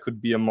skirt, I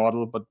could be a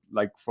model, but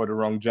like for the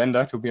wrong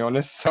gender, to be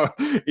honest. So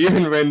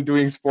even when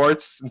doing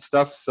sports and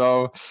stuff,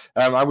 so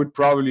I would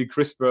probably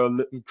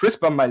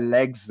crisper my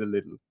legs a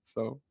little.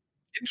 So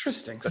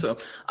Interesting. So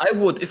I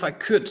would, if I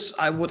could,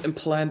 I would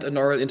implant a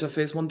neural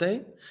interface one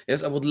day.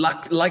 Yes, I would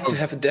like to oh,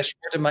 have a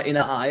dashboard in my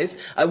inner eyes.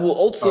 I will oh,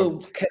 also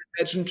can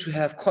imagine to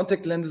have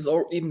contact lenses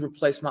or even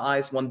replace my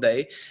eyes one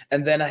day.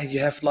 And then you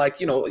have like,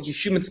 your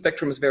human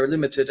spectrum is very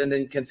limited. And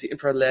then you can see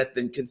infrared,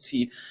 then you can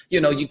see,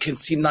 you can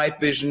see night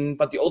vision,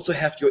 but you also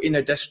have your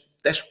inner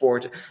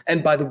dashboard.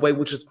 And by the way,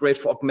 which is great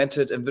for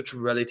augmented and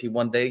virtual reality.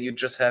 One day you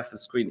just have the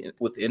screen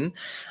within.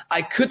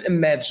 I could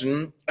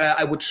imagine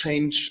I would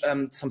change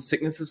some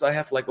sicknesses I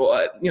have, like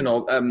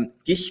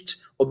gicht,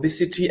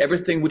 obesity,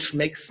 everything which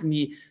makes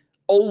me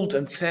old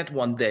and fat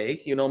one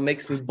day.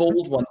 Makes me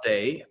bold one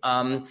day.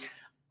 I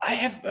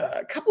have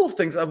a couple of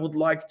things I would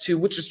like to,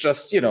 which is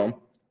just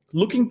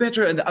looking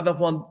better, and the other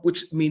one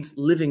which means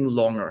living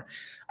longer.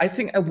 I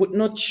think I would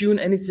not tune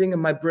anything in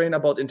my brain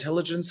about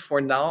intelligence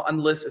for now,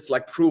 unless it's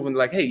like proven,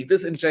 like, hey,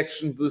 this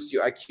injection boosts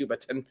your IQ by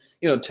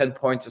 10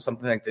 points or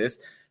something like this.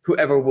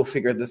 Whoever will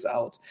figure this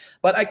out.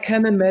 But I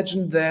can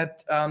imagine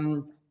that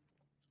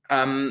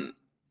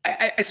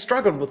I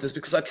struggled with this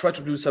because I tried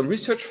to do some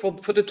research for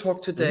the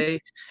talk today,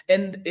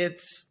 and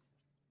it's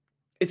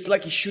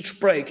like a huge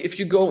break. If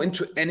you go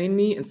into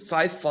anime and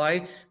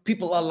sci-fi,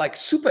 people are like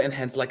super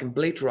enhanced, like in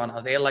Blade Runner.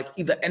 They're like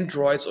either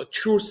androids or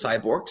true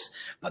cyborgs,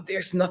 but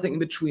there's nothing in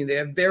between.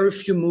 There are very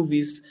few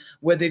movies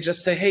where they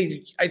just say,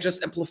 hey, I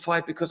just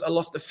amplified because I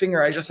lost a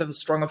finger. I just have a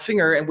stronger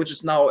finger, and which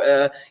is now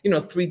a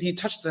 3D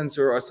touch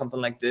sensor or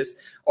something like this.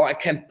 Or I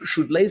can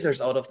shoot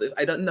lasers out of this.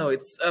 I don't know.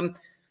 It's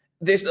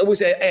there's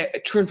always a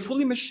turn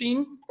fully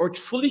machine or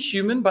fully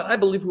human, but I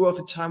believe we have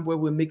a time where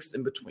we're mixed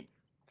in between.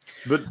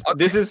 But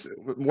this is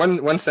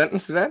one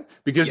sentence to that,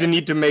 because Yeah. you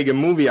need to make a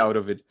movie out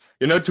of it.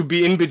 To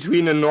be in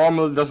between and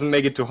normal doesn't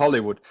make it to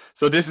Hollywood.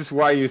 So this is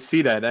why you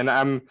see that. And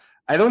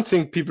I don't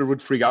think people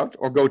would freak out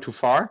or go too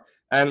far.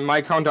 And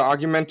my counter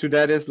argument to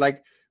that is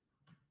like,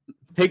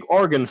 take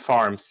organ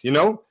farms,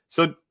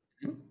 So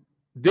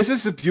this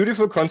is a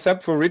beautiful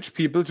concept for rich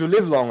people to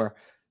live longer.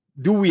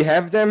 Do we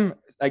have them?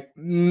 Like,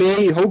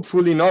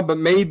 hopefully not, but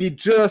maybe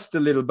just a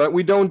little. But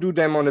we don't do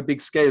them on a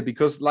big scale,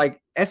 because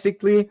like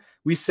ethically,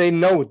 we say,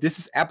 no, this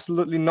is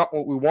absolutely not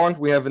what we want.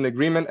 We have an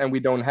agreement and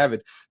we don't have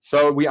it.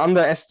 So we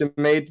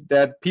underestimate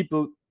that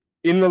people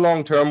in the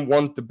long term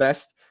want the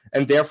best.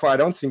 And therefore, I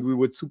don't think we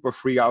would super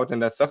freak out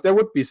and that stuff. There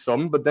would be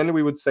some, but then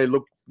we would say,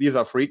 look, these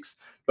are freaks.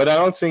 But I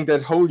don't think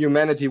that whole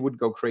humanity would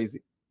go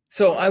crazy.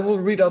 So I will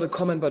read out a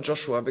comment by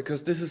Joshua,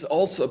 because this is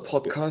also a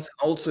podcast.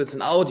 Also, it's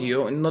an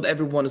audio, and not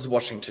everyone is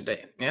watching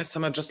today. Yes,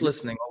 some are just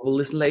listening or will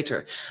listen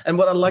later. And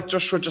what I like,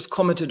 Joshua just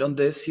commented on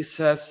this. He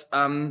says,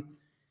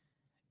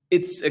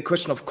 it's a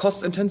question of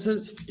cost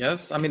intensive.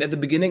 Yes. I mean, at the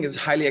beginning, it's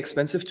highly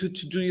expensive to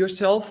do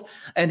yourself.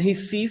 And he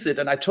sees it.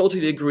 And I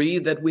totally agree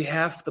that we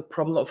have the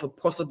problem of a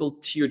possible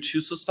tier 2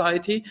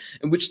 society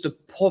in which the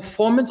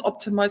performance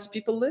optimized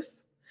people live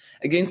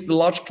against the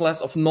large class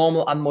of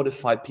normal,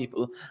 unmodified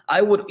people.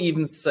 I would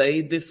even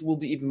say this will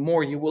be even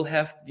more. You will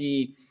have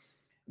the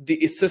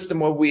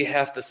system where we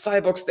have the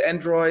cyborgs, the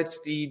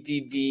androids,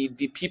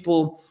 the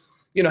people,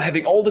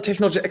 having all the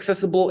technology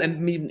accessible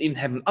and even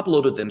having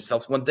uploaded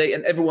themselves one day,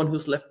 and everyone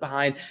who's left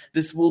behind.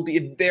 This will be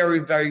a very,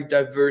 very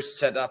diverse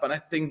setup. And I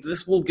think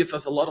this will give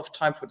us a lot of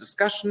time for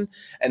discussion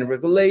and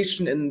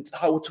regulation and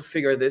how to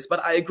figure this.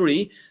 But I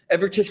agree,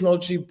 every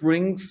technology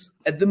brings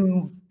at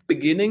the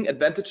beginning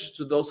advantages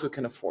to those who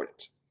can afford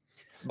it.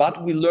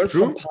 But we learn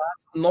from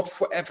past, not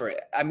forever.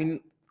 I mean,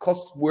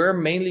 costs were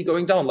mainly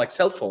going down, like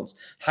cell phones,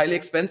 highly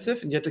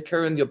expensive, and you had to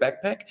carry in your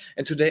backpack.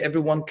 And today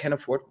everyone can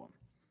afford one.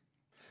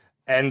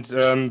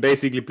 And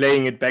basically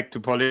playing it back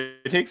to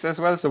politics as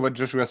well. So what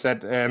Joshua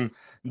said,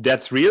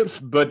 that's real,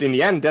 but in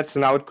the end, that's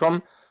an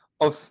outcome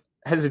of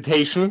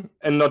hesitation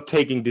and not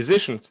taking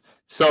decisions.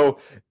 So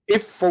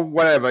if for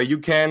whatever you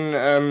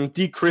can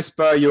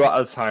de-CRISPR your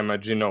Alzheimer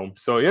genome,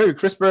 so you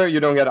CRISPR,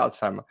 you don't get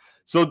Alzheimer.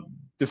 So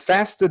the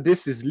faster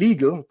this is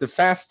legal, the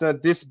faster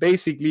this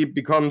basically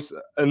becomes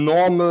a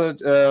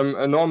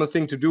normal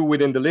thing to do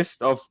within the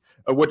list of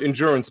what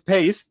insurance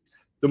pays,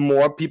 the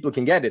more people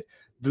can get it.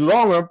 The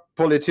longer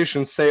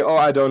politicians say, oh,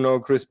 I don't know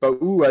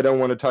CRISPR, ooh, I don't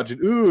want to touch it,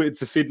 ooh,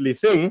 it's a fiddly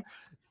thing,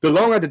 the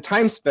longer the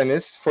time span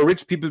is for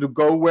rich people to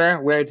go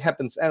where it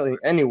happens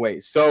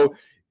anyway. So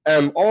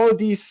all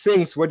these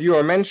things, what you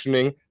are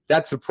mentioning,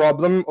 that's a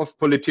problem of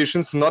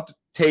politicians not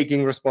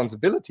taking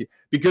responsibility,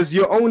 because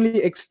you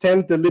only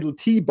extend the little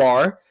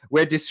T-bar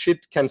where this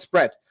shit can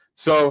spread.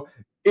 So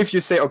if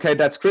you say, okay,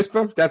 that's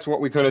CRISPR, that's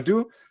what we're going to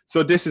do.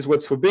 So this is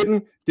what's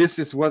forbidden. This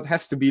is what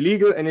has to be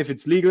legal. And if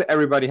it's legal,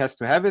 everybody has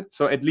to have it.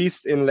 So at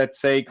least in,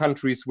 let's say,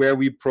 countries where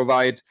we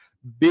provide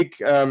big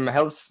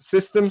health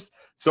systems,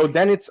 so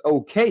then it's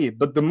okay.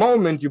 But the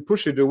moment you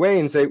push it away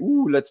and say,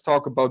 ooh, let's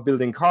talk about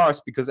building cars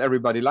because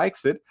everybody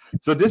likes it.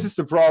 So this is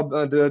the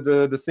problem,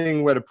 the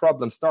thing where the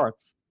problem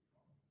starts.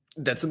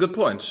 That's a good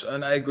point,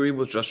 and I agree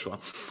with Joshua.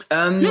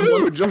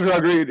 Joshua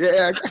agreed.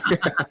 Yeah.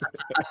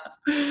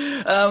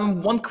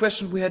 One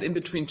question we had in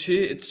between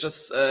too, it's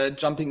just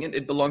jumping in,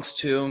 it belongs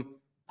to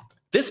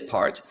this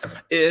part,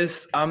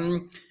 is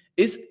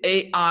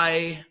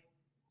AI,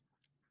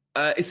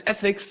 is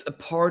ethics a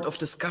part of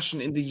discussion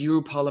in the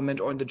Euro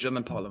Parliament or in the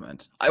German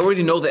Parliament? I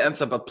already know the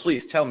answer, but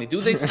please tell me, do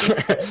they speak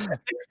ethics?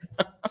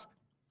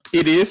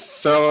 It is.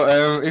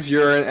 So if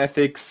you're in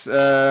ethics,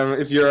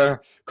 if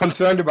you're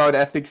concerned about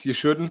ethics, you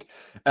shouldn't.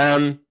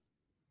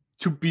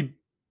 To be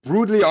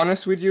brutally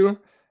honest with you,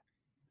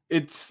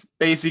 it's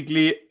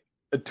basically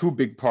a too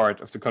big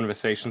part of the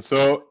conversation.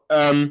 So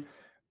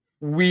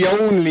we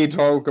only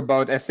talk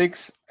about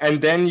ethics,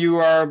 and then you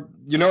are,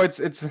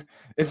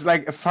 it's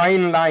like a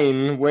fine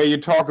line where you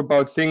talk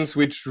about things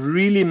which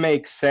really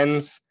make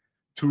sense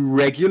to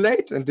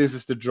regulate, and this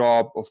is the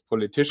job of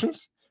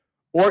politicians.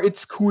 Or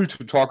it's cool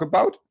to talk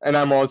about, and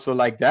I'm also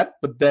like that,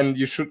 but then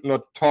you should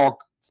not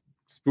talk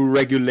through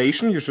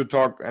regulation, you should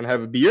talk and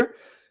have a beer.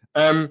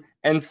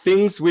 And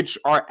things which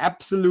are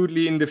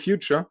absolutely in the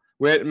future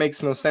where it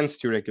makes no sense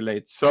to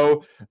regulate.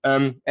 So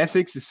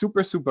ethics is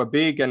super, super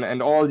big,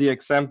 and all the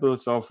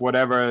examples of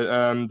whatever,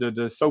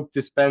 the soap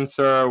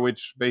dispenser,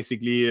 which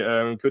basically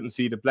couldn't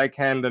see the black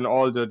hand, and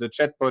all the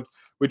chatbot,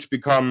 which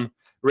become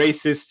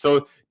racist.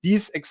 So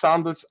these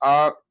examples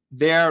are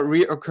there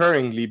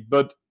reoccurringly,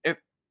 but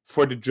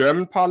for the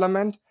German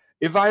parliament,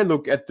 if I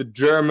look at the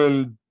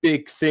German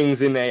big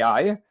things in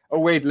AI, oh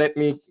wait,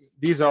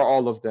 these are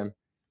all of them,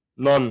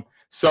 none.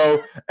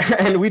 So,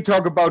 and we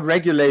talk about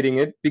regulating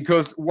it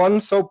because one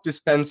soap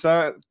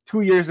dispenser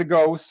 2 years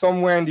ago,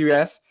 somewhere in the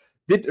US,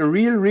 did a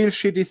real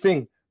shitty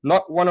thing,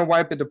 not want to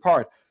wipe it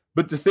apart.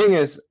 But the thing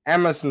is,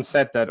 Amazon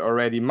said that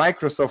already.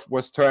 Microsoft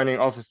was turning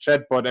off its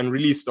chatbot and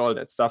released all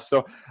that stuff.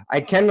 So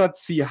I cannot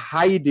see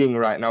hiding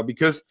right now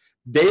because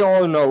they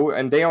all know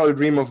and they all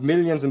dream of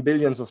millions and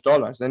billions of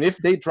dollars. And if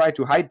they try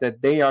to hide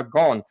that, they are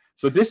gone.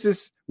 So this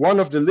is one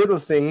of the little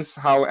things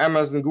how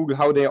Amazon, Google,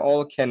 how they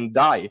all can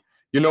die.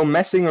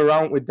 Messing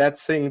around with that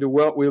thing, the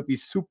world will be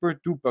super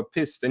duper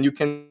pissed. And you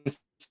can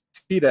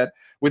see that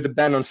with the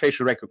ban on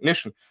facial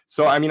recognition.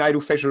 So, I mean, I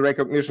do facial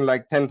recognition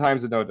like 10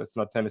 times a day. No, that's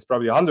not 10, it's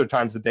probably 100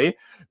 times a day.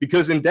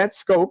 Because in that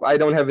scope, I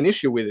don't have an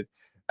issue with it.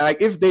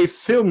 Like if they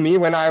film me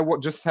when I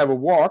just have a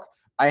walk,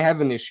 I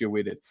have an issue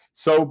with it.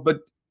 So,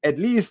 but at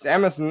least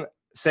Amazon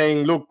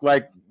saying, look,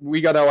 like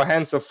we got our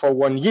hands off for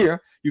 1 year,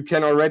 you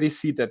can already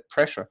see that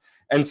pressure.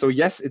 And so,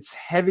 yes, it's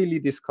heavily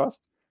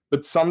discussed,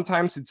 but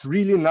sometimes it's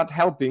really not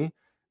helping,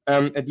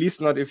 at least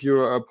not if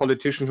you're a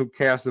politician who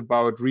cares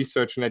about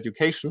research and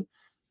education.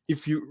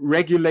 If you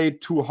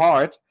regulate too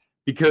hard,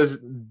 because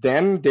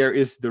then there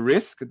is the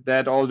risk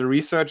that all the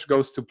research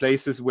goes to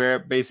places where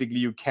basically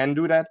you can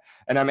do that.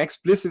 And I'm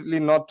explicitly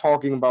not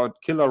talking about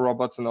killer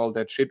robots and all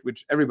that shit,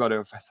 which everybody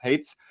of us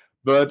hates.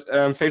 But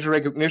facial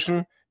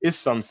recognition is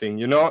something,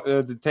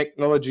 the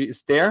technology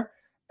is there.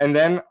 And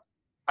then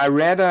I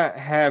rather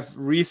have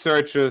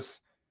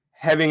researchers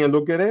having a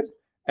look at it,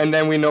 and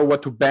then we know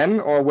what to ban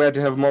or where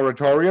to have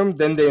moratorium,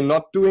 then they're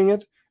not doing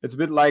it. It's a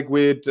bit like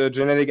with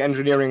genetic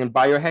engineering and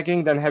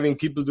biohacking than having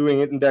people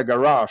doing it in their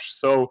garage.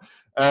 So,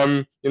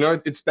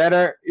 it's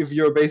better if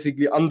you're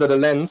basically under the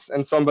lens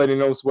and somebody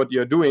knows what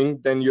you're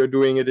doing than you're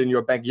doing it in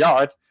your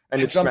backyard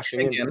and it's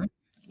smashing in.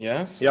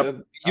 Yes.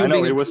 Yep. I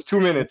know, it was 2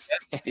 minutes.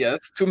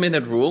 Yes,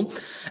 2-minute rule.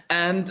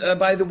 And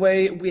by the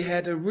way, we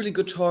had a really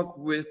good talk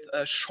with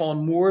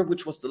Sean Moore,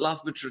 which was the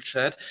last virtual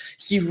chat.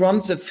 He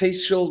runs a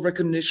facial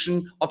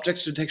recognition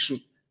object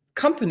detection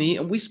company,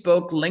 and we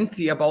spoke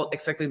lengthy about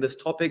exactly these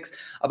topics,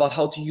 about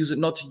how to use it,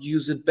 not to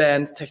use it,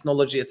 bans,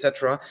 technology,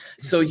 etc.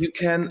 So you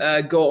can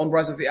go on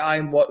Rise of AI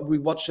and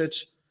rewatch it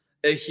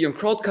here on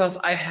Crowdcast.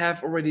 I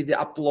have already the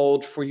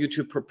upload for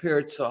YouTube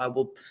prepared, so I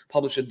will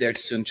publish it there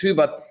soon too.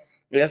 But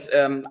yes,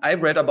 I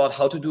read about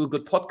how to do a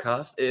good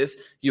podcast is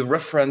you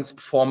reference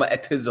former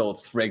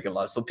episodes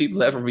regular, so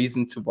people have a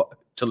reason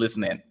to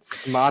listen in.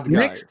 Smart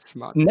guy.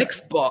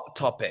 Next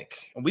topic,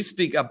 we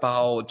speak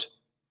about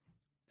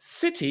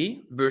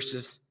city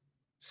versus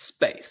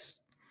space.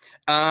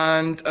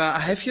 And I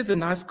have here the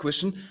nice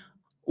question.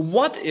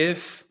 What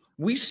if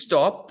we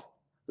stop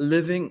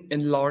living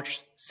in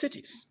large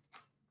cities?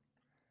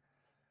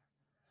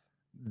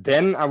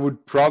 Then I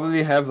would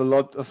probably have a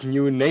lot of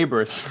new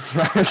neighbors.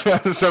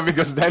 So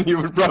because then you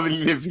would probably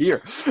live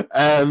here.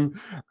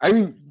 I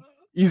mean,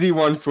 easy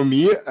one for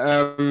me.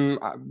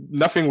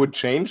 Nothing would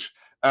change.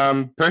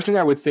 Personally,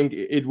 I would think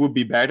it would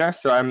be better.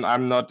 So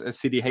I'm not a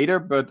city hater,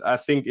 but I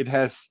think it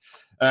has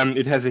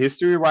a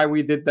history why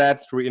we did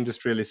that through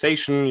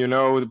industrialization,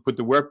 to put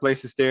the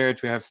workplaces there,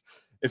 to have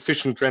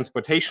efficient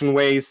transportation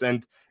ways.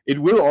 And it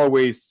will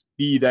always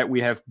be that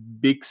we have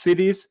big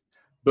cities,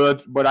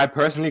 But what I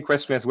personally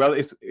question as well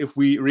is if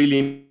we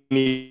really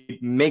need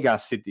mega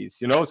cities,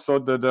 you know? So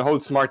the whole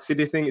smart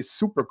city thing is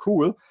super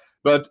cool.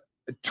 But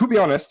to be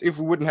honest, if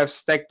we wouldn't have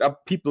stacked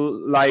up people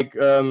like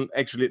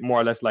actually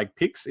more or less like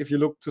pigs, if you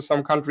look to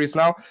some countries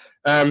now,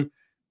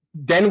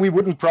 then we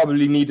wouldn't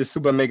probably need a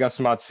super mega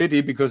smart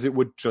city because it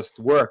would just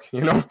work,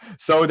 you know?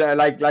 So that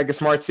like a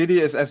smart city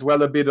is as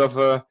well a bit of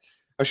a,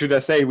 how should I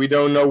say, we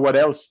don't know what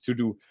else to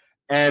do.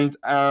 And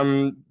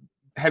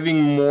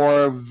having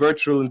more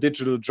virtual and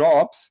digital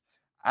jobs,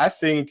 I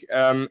think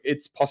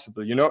it's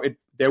possible. You know,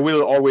 there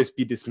will always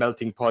be these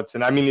melting pots.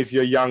 And I mean, if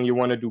you're young, you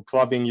want to do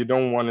clubbing, you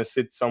don't want to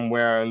sit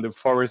somewhere in the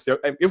forest.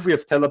 If we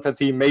have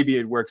telepathy, maybe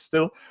it works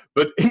still,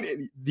 but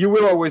you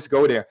will always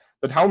go there.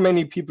 But how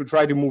many people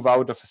try to move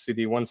out of a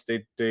city once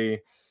they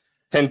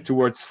tend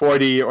towards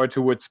 40 or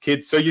towards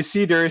kids? So you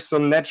see, there is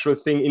some natural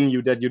thing in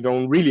you that you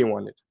don't really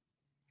want it.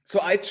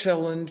 So I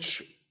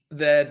challenge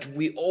that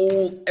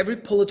every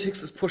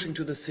politics is pushing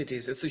to the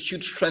cities. It's a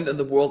huge trend in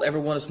the world.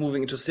 Everyone is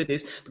moving into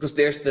cities because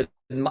there's the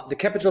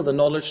capital, the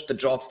knowledge, the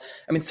jobs.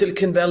 I mean,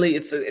 Silicon Valley,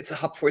 it's a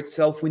hub for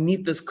itself. We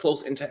need this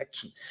close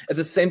interaction. At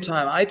the same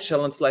time, I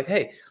challenge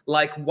hey,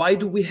 why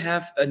do we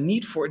have a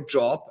need for a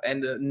job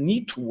and a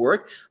need to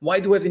work? Why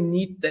do we have a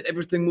need that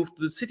everything moves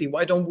to the city?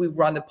 Why don't we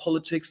run a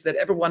politics that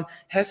everyone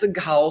has a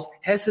house,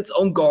 has its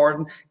own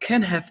garden,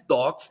 can have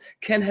dogs,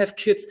 can have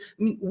kids?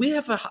 I mean, we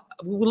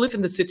live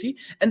in the city,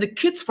 and the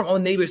kids from our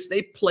neighbors,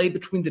 they play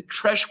between the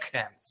trash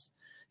cans.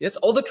 Yes,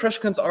 all the trash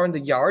cans are in the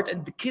yard,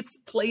 and the kids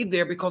play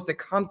there because they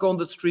can't go on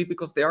the street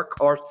because there are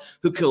cars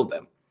who kill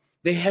them.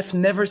 They have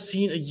never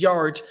seen a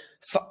yard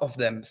of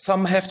them.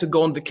 Some have to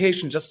go on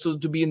vacation just to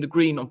be in the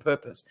green on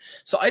purpose.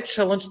 So I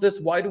challenge this.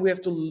 Why do we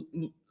have to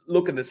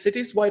look in the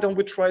cities? Why don't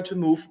we try to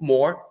move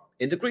more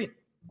in the green?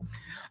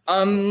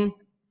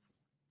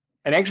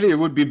 And actually, it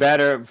would be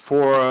better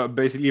for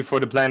basically for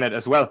the planet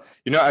as well.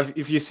 You know,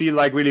 if you see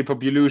like really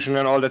pollution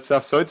and all that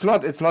stuff. So it's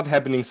not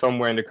happening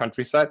somewhere in the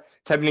countryside.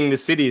 It's happening in the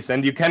cities,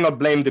 and you cannot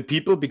blame the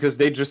people because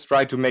they just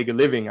try to make a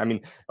living. I mean,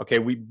 okay,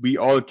 we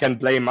all can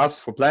blame us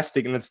for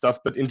plastic and that stuff,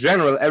 but in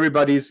general,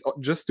 everybody's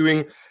just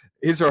doing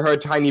his or her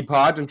tiny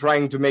part and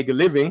trying to make a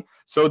living.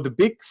 So the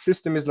big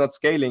system is not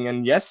scaling.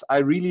 And yes, I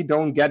really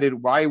don't get it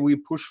why we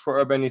push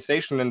for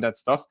urbanization and that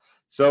stuff.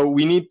 So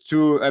we need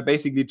to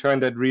basically turn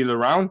that reel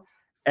around.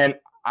 And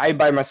I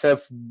by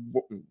myself,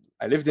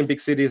 I lived in big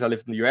cities, I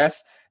lived in the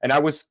US, and I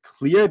was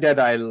clear that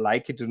I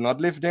like it to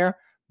not live there.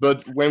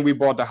 But when we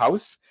bought the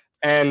house,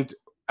 and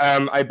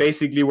I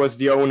basically was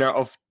the owner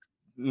of,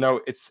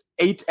 no, it's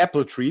 8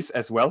 apple trees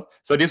as well.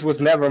 So this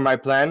was never my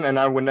plan, and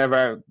I would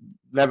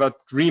never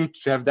dreamed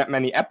to have that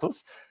many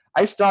apples.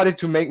 I started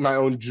to make my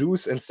own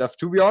juice and stuff.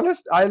 To be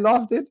honest, I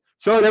loved it.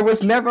 So there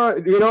was never,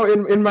 you know,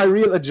 in my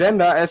real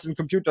agenda as a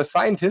computer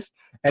scientist.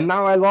 And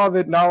now I love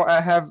it. Now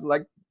I have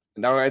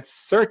now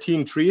it's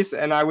 13 trees,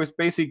 and I was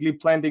basically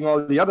planting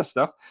all the other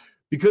stuff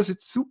because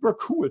it's super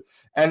cool.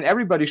 And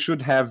everybody should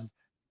have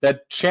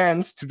that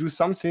chance to do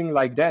something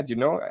like that, you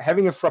know,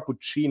 having a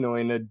frappuccino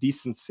in a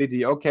decent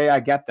city. Okay, I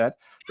get that,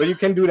 but you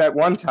can do that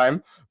one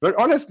time. But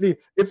honestly,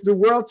 if the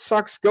world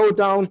sucks, go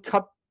down,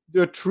 cut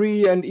the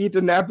tree and eat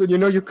an apple, you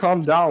know, you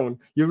calm down.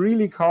 You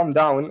really calm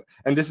down.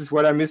 And this is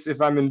what I miss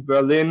if I'm in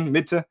Berlin,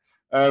 Mitte,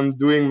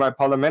 doing my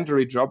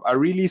parliamentary job. I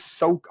really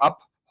soak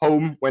up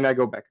home when I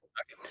go back.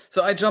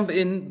 So I jump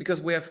in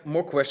because we have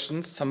more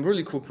questions, some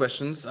really cool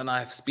questions, and I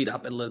have speed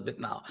up a little bit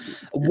now.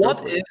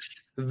 What if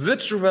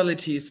virtual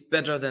reality is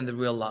better than the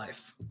real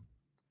life?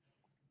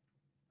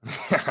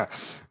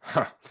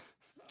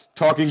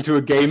 Talking to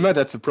a gamer,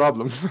 that's a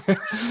problem.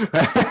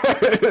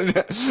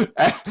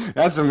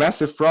 That's a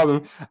massive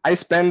problem. I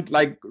spent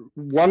like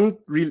one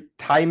real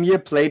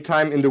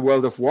playtime in the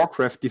World of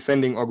Warcraft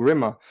defending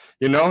Orgrimmar,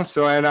 you know,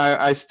 so, and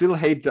I still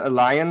hate the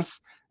Alliance,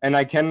 and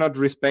I cannot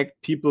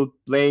respect people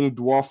playing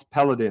dwarf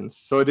paladins.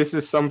 So this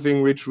is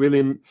something which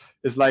really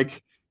is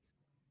like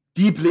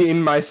deeply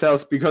in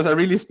myself because I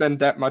really spent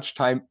that much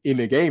time in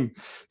a game.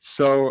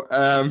 So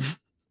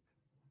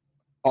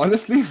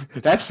honestly,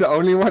 that's the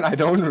only one. I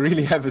don't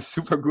really have a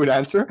super good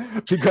answer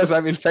because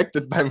I'm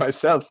infected by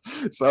myself.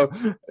 So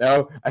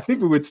I think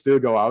we would still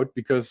go out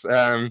because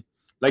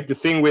like the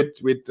thing with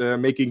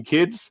making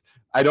kids,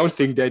 I don't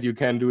think that you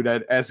can do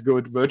that as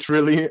good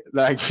virtually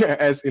like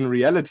as in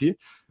reality.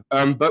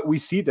 But we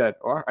see that,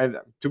 or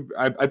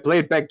I play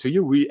it back to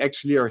you. We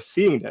actually are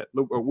seeing that.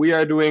 Look what we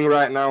are doing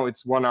right now.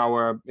 It's 1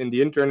 hour in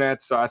the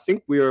internet. So I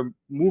think we are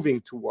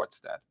moving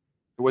towards that.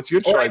 What's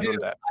your choice on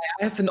that?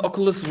 I have an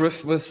Oculus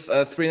Rift with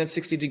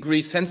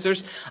 360-degree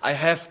sensors. I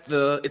have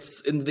it's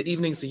in the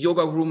evenings, the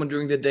yoga room, and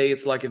during the day,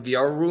 it's like a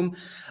VR room.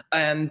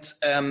 And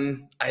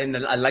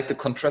I like the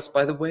contrast,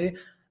 by the way.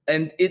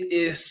 And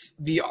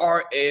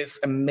VR is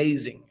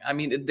amazing. I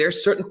mean,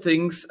 there's certain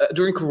things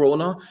during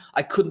Corona,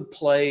 I couldn't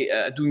play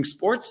doing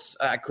sports.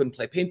 I couldn't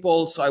play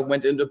paintball. So I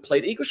went in and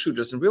played ego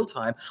shooters in real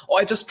time. Or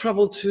I just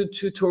traveled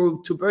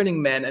to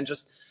Burning Man and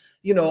just,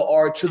 you know,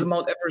 or to the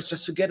Mount Everest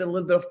just to get a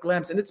little bit of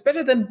glimpse. And it's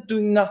better than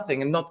doing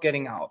nothing and not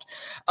getting out.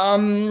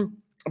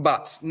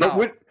 But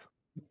now...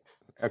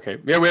 Okay,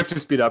 yeah, we have to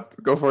speed up.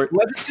 Go for it. We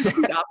have to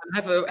speed up and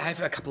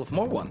have a couple of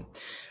more one.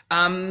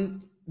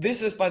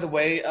 This is, by the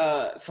way,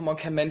 someone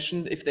can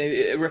mention if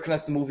they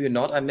recognize the movie or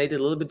not. I made it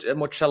a little bit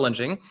more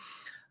challenging.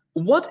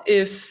 What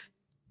if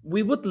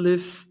we would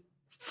live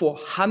for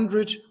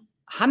hundreds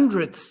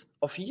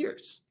of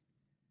years?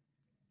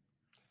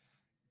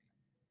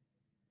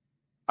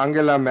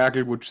 Angela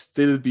Merkel would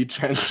still be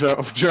Chancellor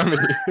of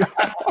Germany.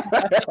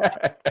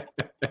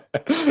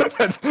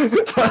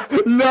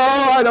 No,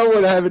 I don't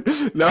want to have it.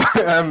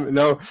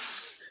 No.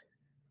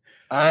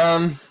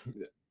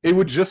 It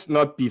would just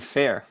not be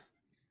fair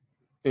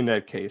in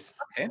that case.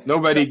 Okay.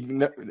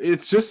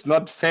 It's just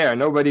not fair.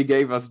 Nobody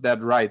gave us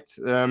that right.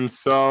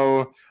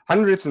 So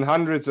hundreds and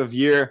hundreds of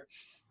years.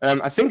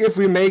 I think if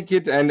we make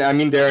it, and I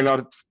mean, there are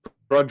not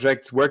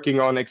projects working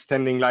on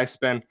extending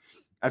lifespan.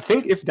 I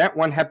think if that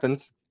one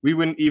happens, we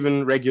wouldn't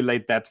even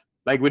regulate that,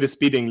 like with a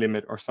speeding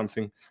limit or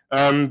something.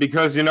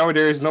 Because,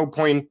 there is no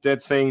point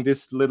that saying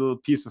this little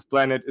piece of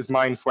planet is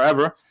mine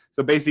forever.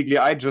 So basically,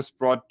 I just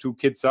brought 2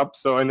 kids up,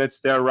 and it's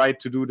their right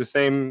to do the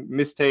same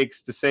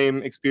mistakes, the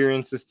same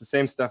experiences, the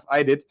same stuff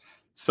I did.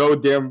 So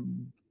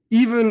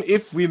even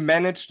if we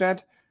manage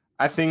that,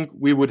 I think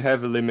we would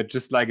have a limit,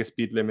 just like a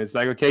speed limit. It's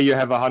like, okay, you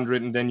have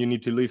 100 and then you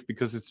need to leave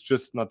because it's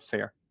just not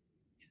fair.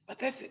 But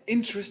that's an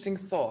interesting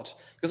thought,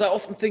 because I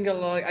often think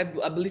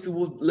I believe we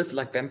would live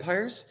like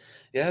vampires.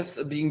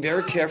 Yes, being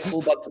very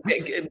careful, but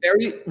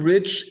very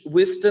rich,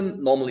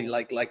 wisdom, normally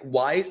like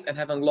wise and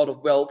having a lot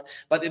of wealth,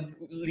 but it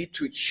lead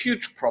to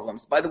huge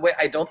problems. By the way,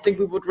 I don't think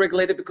we would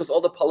regulate it because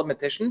all the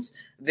politicians,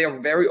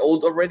 they're very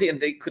old already and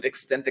they could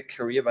extend their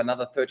career by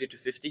another 30 to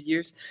 50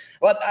 years.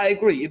 But I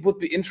agree, it would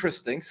be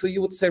interesting. So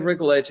you would say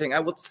regulating. I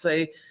would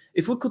say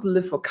if we could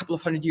live for a couple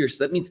of 100 years,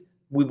 that means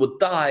we would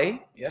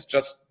die. Yes,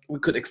 we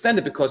could extend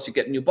it because you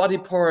get new body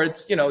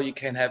parts, you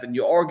can have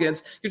new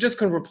organs, you just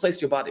can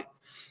replace your body.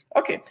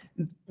 Okay,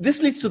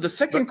 this leads to the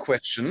second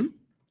question.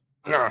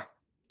 Now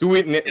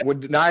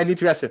I need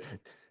to ask it.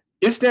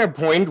 Is there a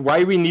point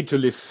why we need to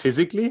live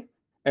physically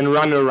and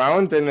run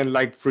around and then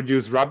like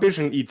produce rubbish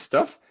and eat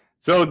stuff?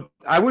 So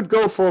I would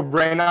go for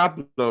brain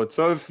upload.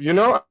 So if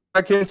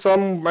I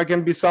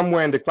can be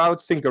somewhere in the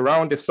cloud, think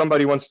around. If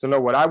somebody wants to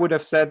know what I would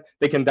have said,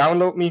 they can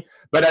download me.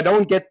 But I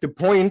don't get the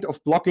point of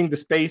blocking the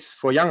space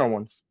for younger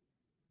ones.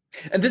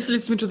 And this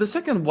leads me to the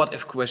second what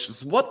if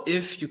questions. What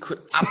if you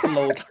could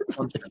upload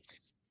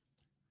conscience?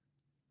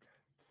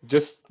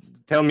 Just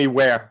tell me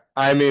where.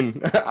 I'm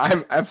in.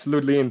 I'm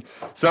absolutely in.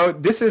 So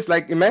this is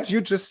like, imagine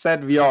you just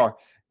said VR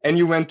and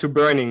you went to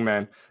Burning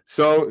Man.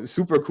 So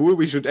super cool.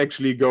 We should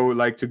actually go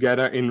like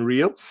together in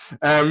real.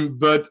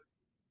 But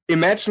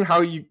imagine how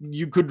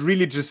you could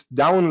really just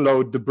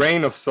download the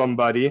brain of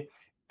somebody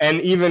and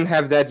even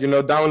have that,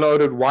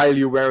 downloaded while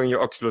you're wearing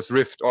your Oculus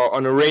Rift, or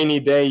on a rainy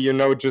day,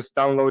 just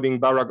downloading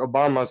Barack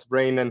Obama's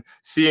brain and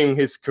seeing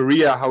his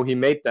career, how he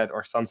made that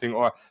or something,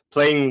 or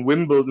playing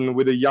Wimbledon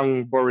with a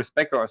young Boris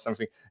Becker or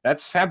something.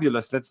 That's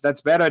fabulous.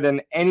 That's better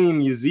than any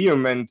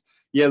museum. And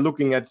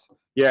looking at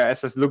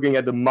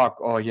the mug.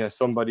 Oh yeah,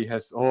 somebody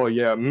has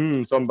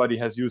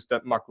used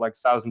that mug like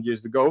 1,000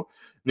 years ago.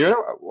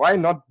 Why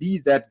not be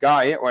that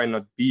guy, or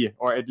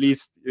at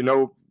least,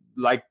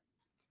 like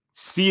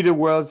see the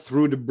world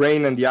through the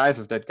brain and the eyes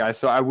of that guy.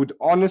 So I would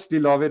honestly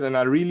love it, and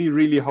I really,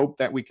 really hope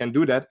that we can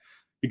do that,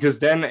 because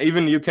then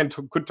even you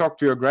could talk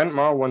to your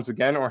grandma once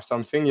again or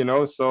something,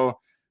 So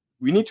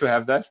we need to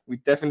have that. We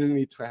definitely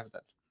need to have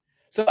that.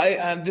 So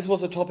this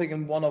was a topic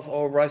in one of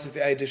our Rise of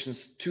AI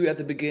editions 2 at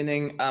the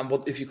beginning.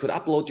 What if you could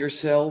upload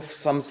yourself?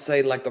 Some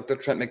say, like Dr.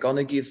 Trent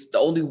McGonaghy, it's the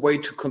only way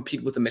to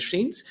compete with the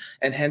machines,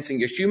 enhancing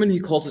your human. He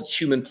calls it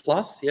human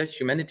plus,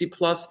 humanity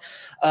plus.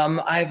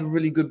 I have a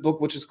really good book,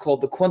 which is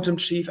called The Quantum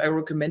Chief. I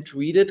recommend to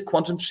read it,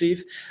 Quantum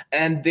Chief.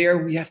 And there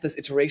we have this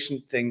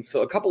iteration thing.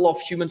 So a couple of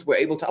humans were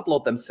able to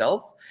upload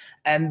themselves.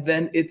 And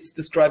then it's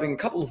describing a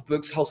couple of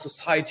books, how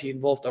society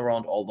involved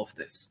around all of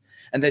this.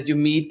 And that you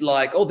meet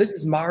like, oh, this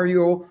is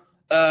Mario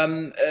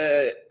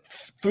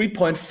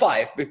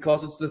 3.5,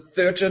 because it's the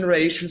 3rd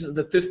generation and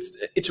the 5th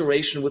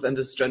iteration within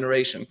this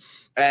generation.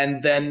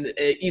 And then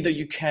either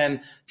you can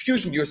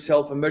fusion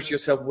yourself and merge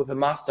yourself with a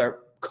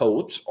master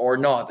code or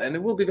not, and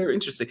it will be very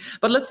interesting.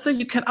 But let's say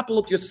you can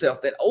upload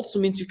yourself. That also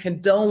means you can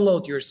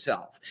download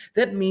yourself.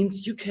 That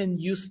means you can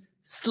use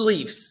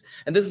sleeves,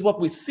 and this is what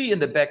we see in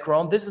the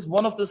background. This is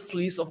one of the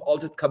sleeves of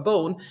Altered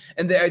Carbone,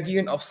 and the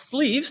idea of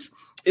sleeves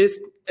is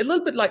a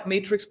little bit like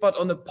Matrix, but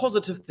on a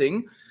positive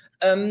thing.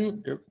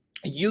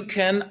 You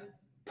can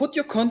put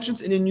your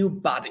conscience in a new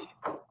body.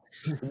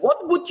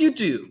 What would you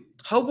do?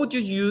 How would you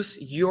use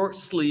your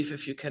sleeve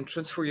if you can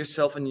transfer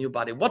yourself in a new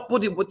body? What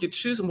would you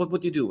choose, and what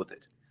would you do with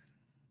it?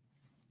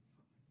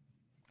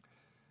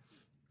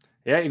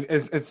 Yeah,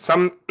 it's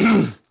some.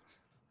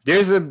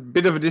 There's a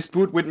bit of a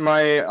dispute with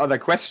my other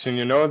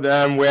question,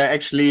 where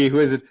actually, who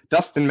is it?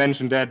 Dustin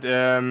mentioned that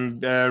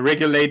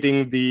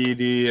regulating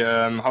the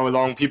how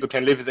long people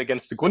can live is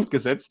against the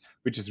Grundgesetz,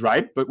 which is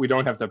right, but we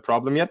don't have that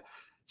problem yet.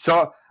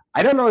 So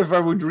I don't know if I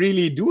would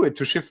really do it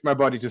to shift my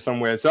body to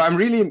somewhere. So I'm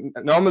really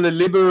normally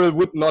liberal,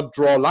 would not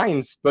draw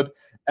lines, but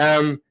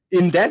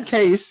in that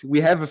case,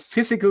 we have a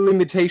physical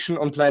limitation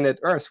on planet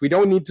Earth. We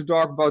don't need to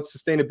talk about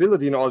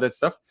sustainability and all that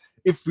stuff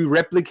if we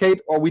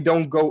replicate or we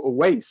don't go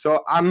away.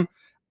 So I'm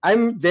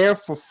there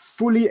for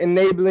fully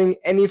enabling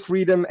any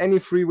freedom, any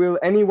free will,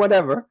 any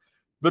whatever.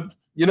 But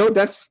you know,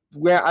 that's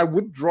where I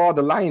would draw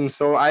the line.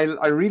 So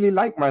I really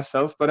like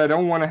myself, but I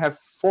don't want to have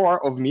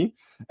 4 of me,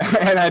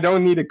 and I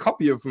don't need a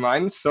copy of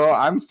mine. So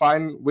I'm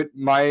fine with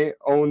my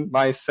own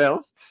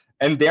myself,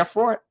 and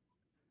therefore,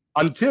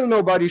 until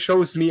nobody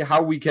shows me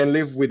how we can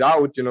live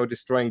without, you know,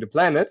 destroying the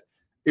planet,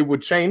 it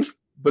would change.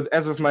 But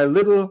as of my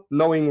little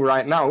knowing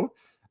right now,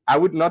 I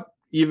would not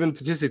even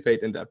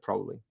participate in that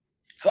probably.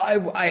 So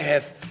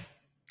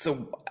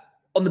so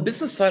on the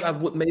business side, I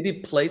would maybe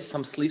place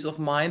some sleeves of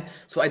mine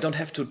so I don't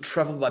have to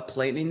travel by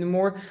plane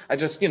anymore. I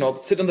just, you know,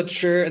 sit on the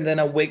chair and then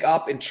I wake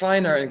up in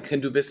China and can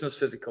do business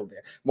physical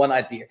there. One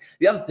idea.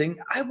 The other thing,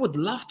 I would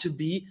love to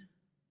be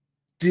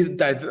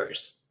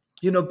diverse.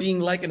 You know, being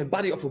like in the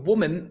body of a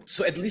woman,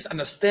 so at least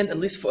understand, at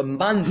least for a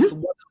month,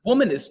 what a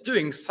woman is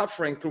doing,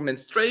 suffering through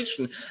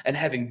menstruation and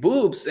having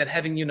boobs and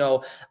having, you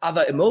know,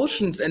 other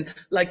emotions, and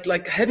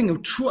like having a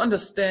true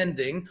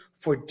understanding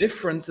for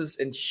differences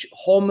in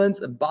hormones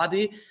and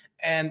body.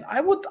 And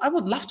I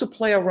would love to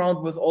play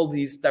around with all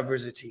these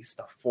diversity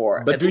stuff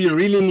for. But do you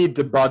really need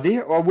the body,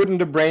 or wouldn't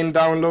the brain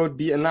download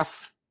be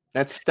enough?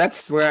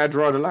 That's where I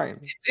draw the line.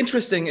 It's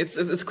interesting. It's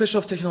a question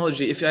of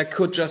technology. If I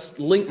could just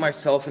link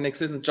myself and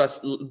exist and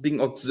just being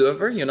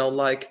observer, you know,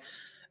 like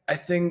I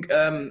think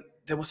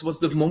there was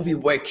the movie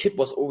where a kid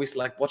was always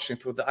like watching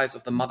through the eyes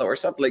of the mother or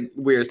something like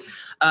weird.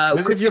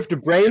 Because if you have the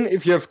brain,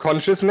 if you have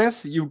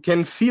consciousness, you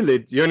can feel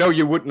it. You know,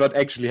 you would not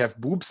actually have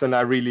boobs, and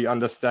I really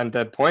understand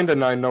that point,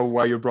 and I know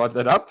why you brought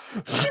that up.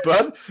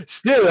 But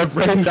still, a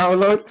brain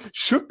download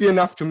should be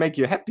enough to make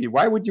you happy.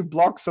 Why would you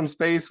block some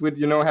space with,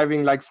 you know,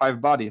 having like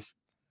 5 bodies?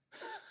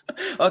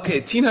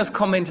 Okay, Tina's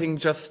commenting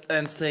just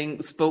and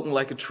saying, spoken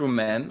like a true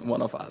man,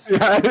 one of us.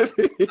 Yes,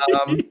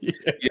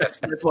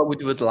 that's what we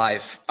do it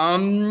live.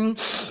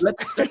 Let's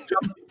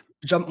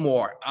jump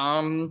more.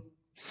 One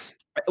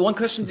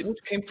question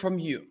which came from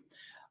you.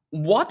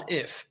 What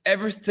if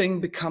everything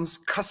becomes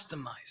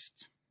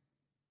customized?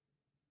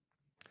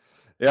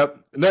 Yeah,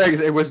 no,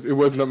 it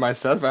was not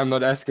myself. I'm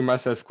not asking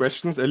myself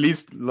questions, at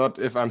least not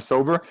if I'm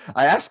sober.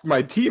 I asked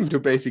my team to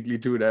basically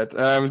do that,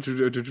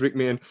 to trick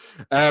me in.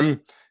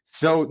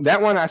 So that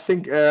one, I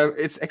think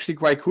it's actually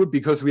quite cool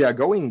because we are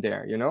going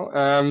there, you know.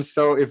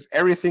 So if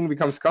everything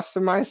becomes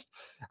customized,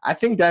 I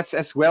think that's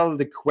as well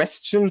the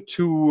question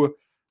to,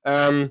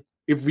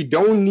 if we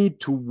don't need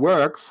to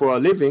work for a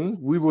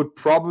living, we would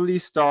probably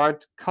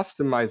start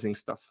customizing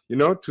stuff, you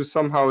know, to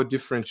somehow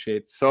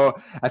differentiate. So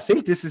I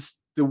think this is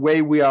the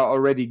way we are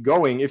already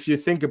going. If you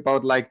think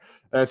about like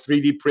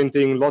 3D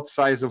printing, lot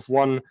size of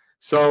 1.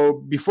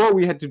 So before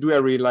we had to do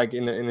every like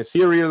in a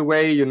serial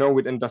way, you know,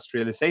 with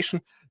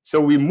industrialization. So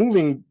we're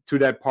moving to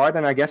that part,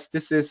 and I guess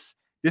this is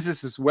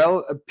as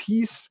well a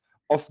piece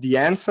of the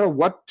answer.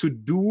 What to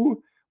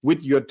do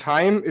with your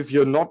time if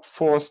you're not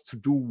forced to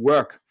do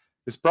work?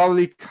 It's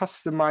probably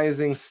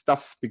customizing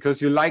stuff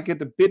because you like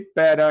it a bit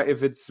better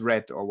if it's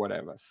red or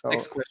whatever. So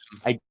next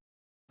question.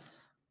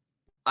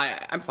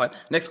 I'm fine.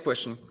 Next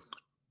question.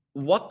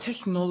 What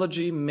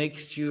technology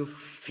makes you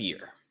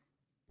fear?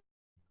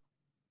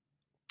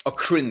 Or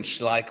cringe?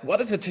 Like,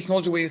 what is a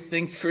technology where you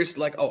think first,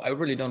 like, oh, I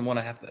really don't want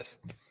to have this?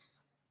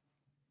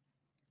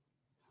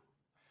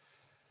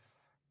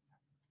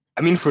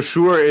 I mean, for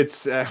sure,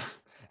 it's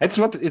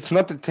not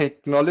the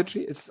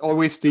technology. It's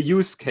always the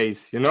use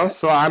case, you know.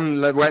 So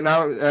I'm like right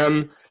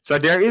now. So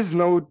there is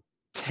no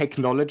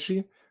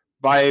technology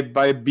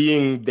by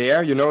being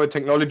there. You know, a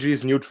technology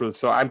is neutral.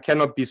 So I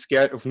cannot be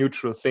scared of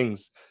neutral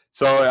things.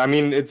 So, I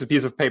mean, it's a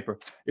piece of paper.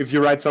 If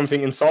you write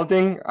something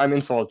insulting, I'm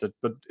insulted,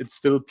 but it's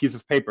still a piece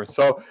of paper.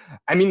 So,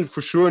 I mean,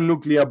 for sure,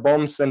 nuclear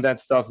bombs and that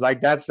stuff,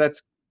 like that's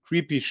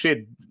creepy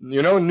shit,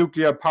 you know,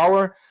 nuclear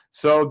power.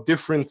 So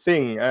different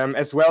thing.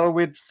 As well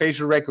with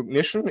facial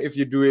recognition, if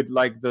you do it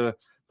like the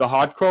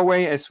hardcore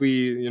way, as we,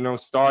 you know,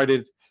 start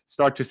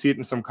to see it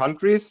in some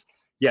countries,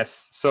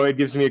 yes. So it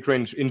gives me a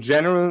cringe. In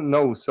general,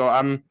 no. So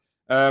I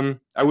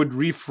would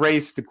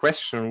rephrase the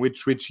question,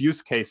 which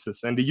use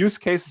cases, and the use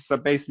cases are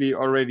basically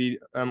already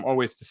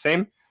always the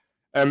same.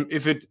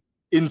 If it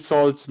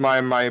insults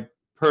my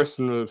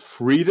personal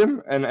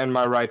freedom and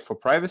my right for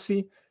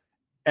privacy,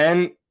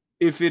 and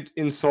if it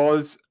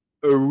insults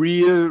a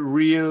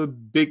real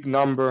big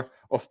number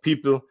of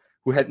people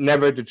who had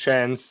never the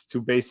chance to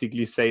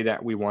basically say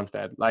that we want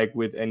that, like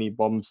with any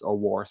bombs or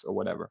wars or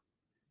whatever.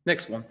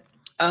 Next one.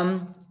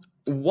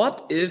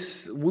 What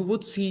if we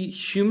would see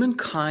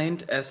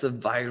humankind as a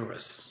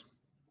virus?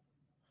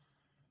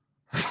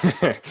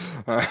 I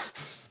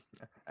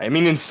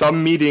mean, in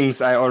some meetings,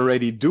 I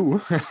already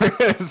do.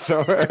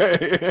 So,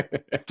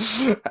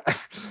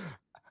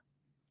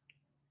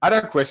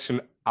 other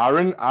question: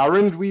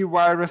 aren't we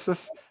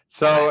viruses?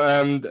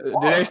 So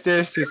there's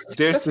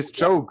this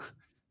joke,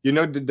 you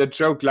know, the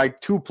joke like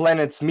 2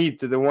 planets meet.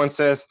 The one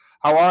says,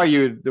 "How are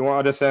you?" The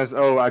other says,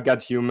 "Oh, I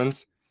got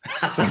humans."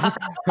 So,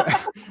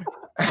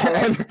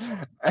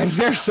 and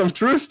there's some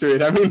truth to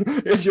it. I mean,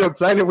 if you're a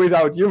planet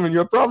without human,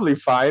 you're probably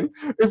fine.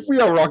 If we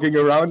are rocking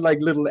around like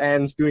little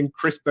ants doing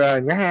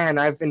CRISPR and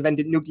I've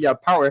invented nuclear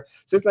power,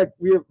 so it's like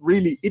we're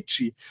really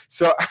itchy.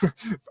 So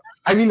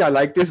I mean, I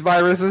like these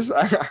viruses.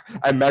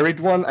 I married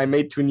one. I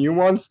made 2 new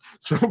ones.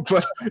 So,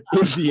 but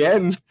in the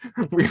end,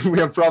 we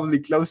are probably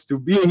close to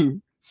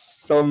being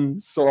some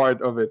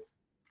sort of it.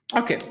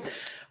 Okay.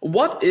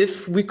 What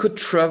if we could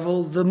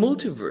travel the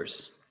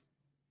multiverse?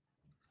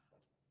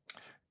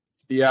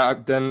 Yeah,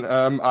 then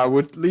I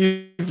would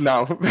leave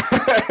now.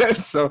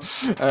 So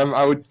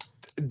I would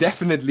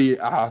definitely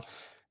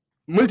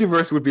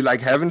multiverse would be like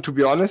heaven, to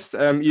be honest.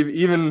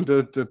 Even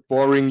the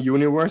boring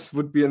universe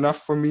would be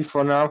enough for me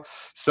for now.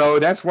 So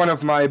that's one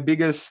of my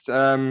biggest,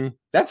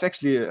 that's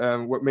actually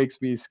what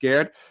makes me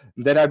scared,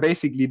 that I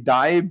basically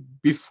die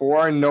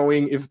before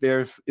knowing if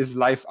there is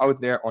life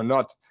out there or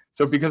not.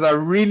 So because I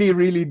really,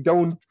 really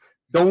don't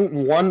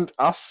want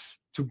us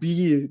to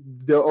be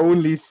the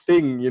only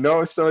thing, you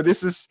know. So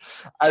this is,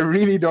 I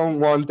really don't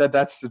want that.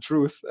 That's the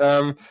truth.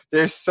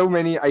 There's so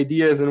many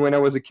ideas, and when I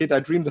was a kid, I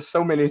dreamed of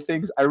so many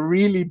things. I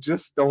really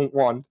just don't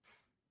want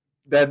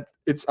that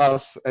it's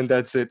us and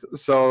that's it.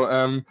 So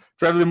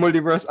traveling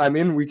multiverse, I'm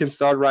in. We can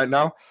start right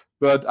now,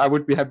 but I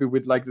would be happy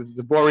with like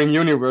the boring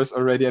universe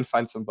already and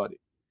find somebody.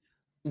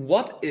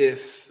 What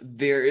if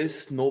there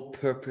is no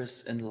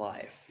purpose in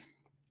life?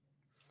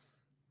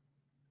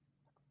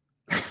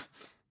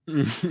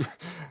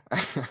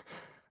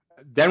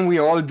 Then we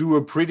all do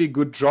a pretty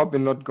good job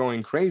in not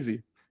going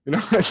crazy, you know.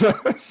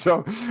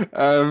 So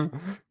and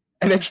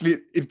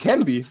actually it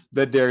can be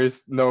that there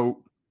is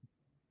no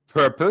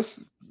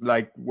purpose,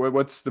 like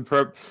what's the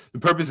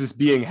purpose is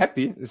being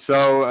happy.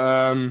 So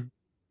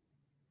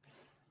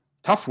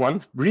tough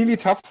one, really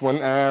tough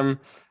one.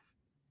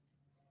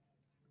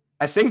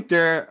 I think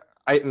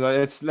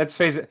let's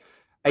face it,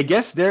 I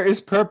guess there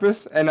is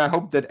purpose, and I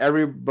hope that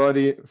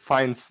everybody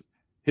finds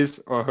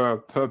his or her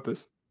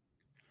purpose.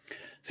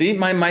 See,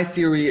 my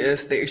theory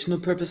is there is no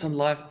purpose in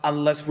life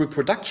unless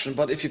reproduction.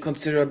 But if you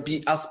consider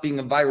us being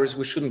a virus,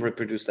 we shouldn't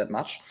reproduce that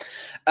much.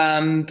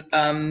 And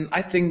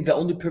I think the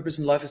only purpose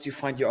in life is you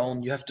find your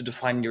own. You have to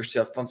define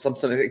yourself on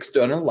something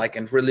external, like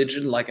in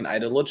religion, like in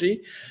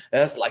ideology,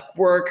 as like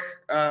work.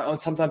 Or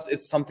sometimes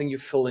it's something you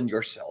fill in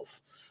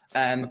yourself,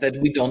 and that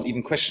we don't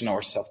even question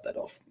ourselves that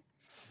often.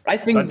 I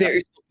think there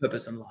is no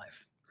purpose in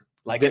life.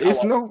 Like there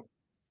is no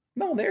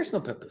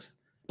purpose.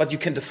 But you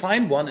can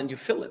define one and you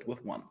fill it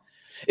with one.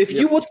 If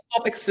you would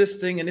stop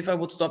existing, and if I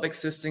would stop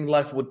existing,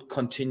 life would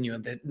continue,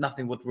 and that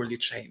nothing would really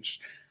change.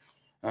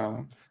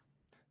 Yeah,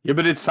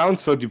 but it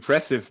sounds so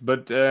depressive.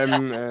 But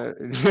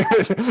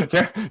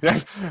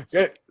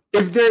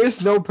if there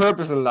is no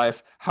purpose in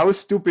life, how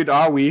stupid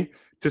are we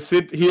to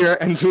sit here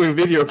and doing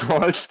video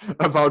calls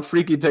about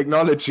freaky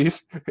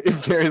technologies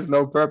if there is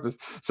no purpose?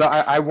 So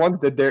I want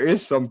that there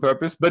is some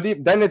purpose, but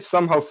then it's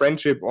somehow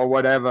friendship or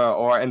whatever,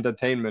 or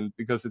entertainment,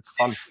 because it's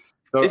fun.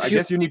 So I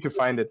guess you need to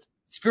find it.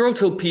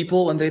 Spiritual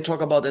people, and they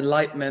talk about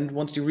enlightenment.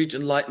 Once you reach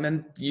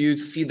enlightenment, you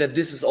see that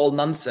this is all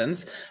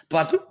nonsense.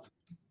 But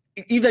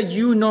either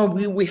you nor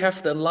we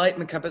have the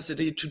enlightenment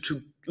capacity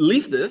to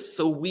leave this.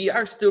 So we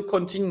are still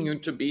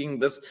continuing to being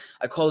this,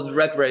 I call it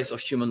red race of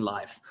human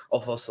life,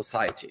 of our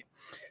society.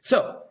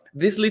 So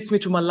this leads me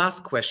to my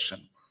last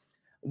question.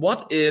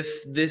 What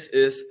if this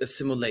is a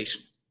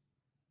simulation?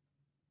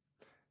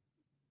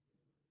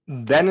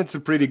 Then it's a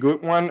pretty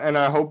good one, and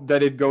I hope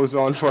that it goes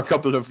on for a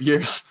couple of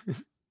years.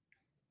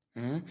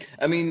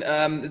 I mean,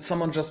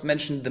 someone just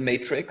mentioned the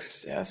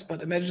Matrix, yes,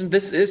 but imagine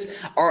this is,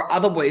 or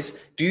other ways.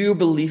 Do you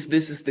believe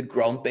this is the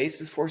ground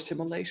basis for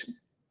simulation?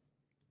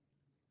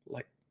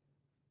 Like,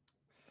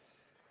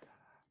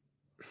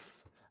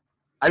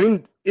 I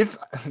mean, if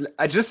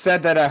I just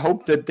said that I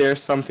hope that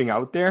there's something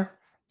out there,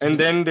 and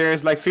then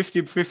there's like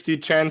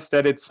 50-50 chance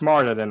that it's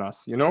smarter than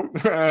us, you know?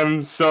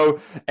 So,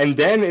 and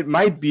then it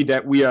might be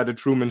that we are the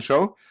Truman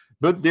Show.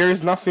 But there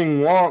is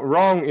nothing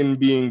wrong in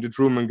being the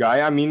Truman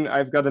guy. I mean,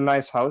 I've got a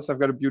nice house. I've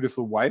got a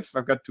beautiful wife.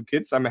 I've got 2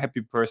 kids. I'm a happy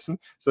person.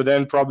 So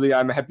then probably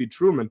I'm a happy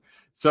Truman.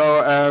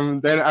 So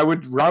then I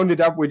would round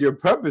it up with your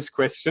purpose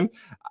question.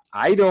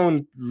 I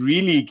don't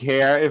really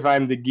care if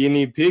I'm the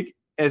guinea pig,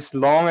 as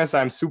long as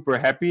I'm super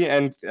happy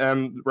and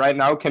right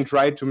now can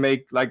try to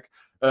make like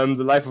the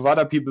life of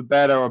other people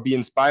better, or be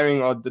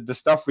inspiring, or the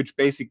stuff which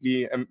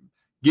basically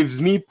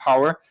gives me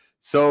power.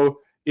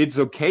 So it's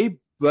okay.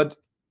 But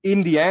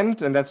in the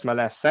end, and that's my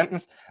last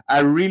sentence,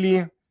 I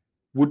really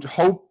would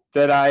hope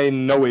that I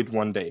know it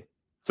one day.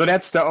 So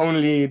that's the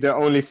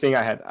only thing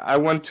I had. I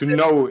want to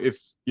know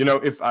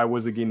if I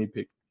was a guinea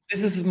pig.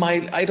 This is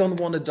I don't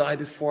want to die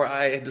before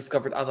I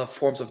discovered other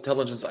forms of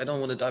intelligence. I don't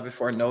want to die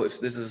before I know if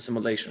this is a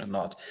simulation or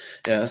not.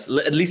 Yes,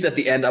 at least at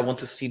the end, I want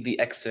to see the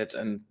exit,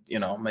 and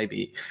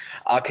maybe.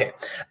 Okay.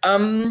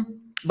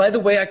 By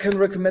the way, I can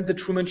recommend The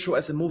Truman Show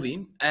as a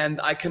movie,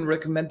 and I can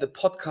recommend the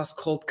podcast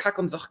called Kack-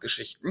 und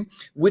Sachgeschichten,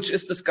 which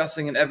is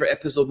discussing in every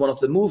episode one of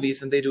the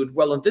movies, and they do it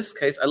well. In this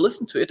case, I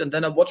listened to it, and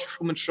then I watched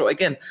Truman Show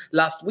again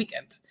last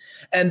weekend.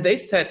 And they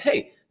said,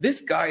 hey,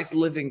 this guy is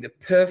living the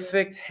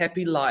perfect,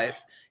 happy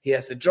life. He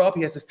has a job,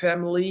 he has a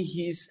family,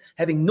 he's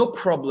having no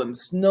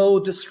problems, no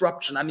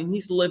disruption. I mean,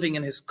 he's living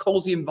in his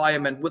cozy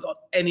environment without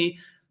any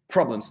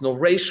problems, no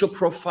racial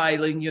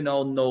profiling,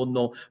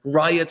 no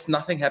riots,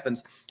 nothing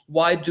happens.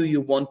 Why do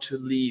you want to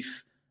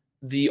leave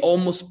the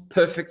almost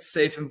perfect,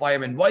 safe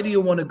environment? Why do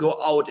you want to go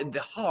out in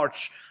the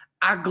harsh,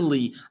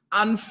 ugly,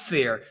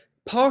 unfair,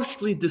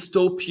 partially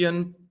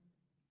dystopian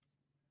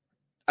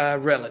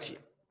reality?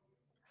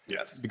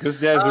 Yes. Because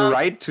there's a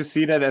right to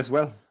see that as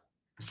well.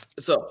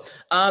 So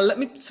let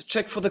me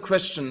check for the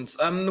questions.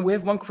 We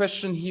have one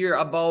question here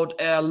about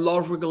law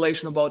of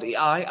regulation about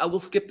AI. I will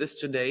skip this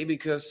today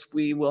because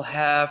we will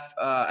have,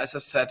 as I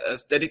said, a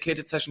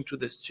dedicated session to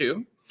this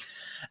too.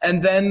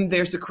 And then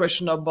there's a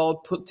question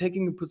about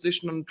taking a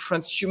position on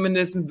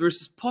transhumanism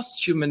versus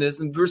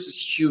posthumanism versus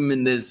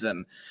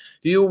humanism.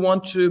 Do you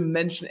want to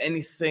mention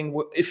anything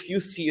if you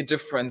see a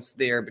difference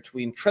there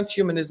between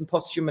transhumanism,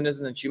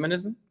 posthumanism, and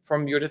humanism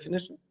from your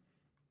definition?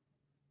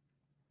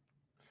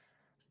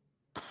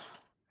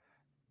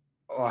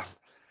 Oh,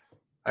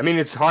 I mean,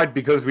 it's hard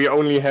because we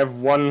only have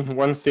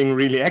one thing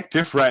really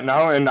active right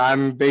now, and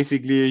I'm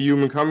basically a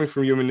human coming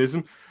from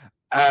humanism.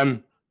 I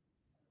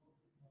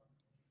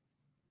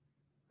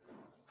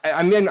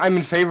mean, I'm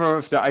in favor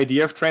of the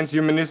idea of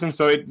transhumanism.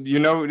 So,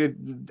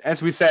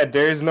 as we said,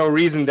 there is no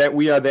reason that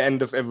we are the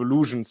end of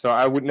evolution. So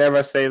I would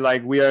never say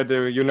like we are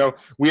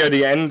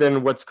the end,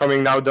 and what's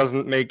coming now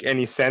doesn't make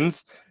any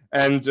sense.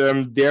 And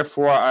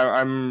therefore,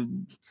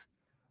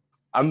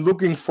 I'm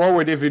looking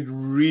forward if it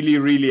really,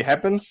 really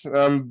happens.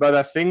 But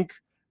I think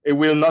it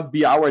will not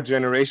be our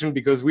generation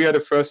because we are the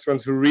first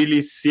ones who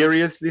really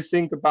seriously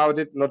think about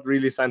it, not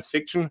really science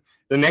fiction.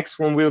 The next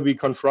one will be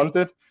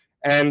confronted.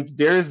 And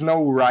there is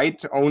no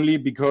right only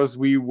because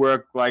we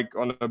work like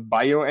on a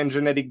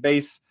bioengineering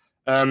base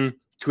to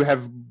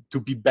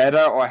be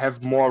better or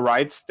have more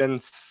rights than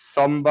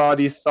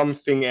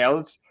something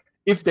else.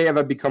 If they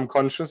ever become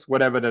conscious,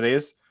 whatever that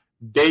is,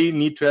 they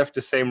need to have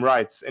the same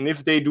rights. And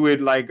if they do it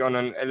like on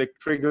an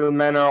electrical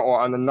manner or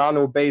on a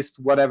nano-based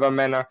whatever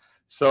manner,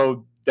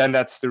 so then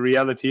that's the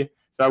reality.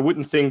 So I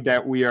wouldn't think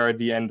that we are at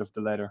the end of the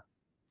ladder.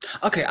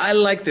 Okay, I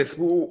like this.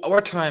 Our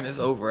time is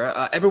over.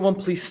 Everyone,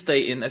 please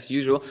stay in as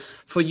usual.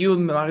 For you,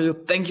 Mario,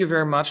 thank you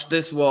very much.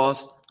 This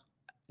was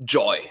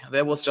joy.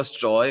 There was just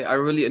joy. I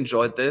really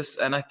enjoyed this.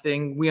 And I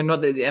think we are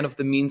not at the end of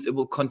the means. It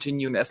will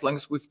continue. And as long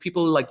as with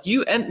people like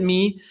you and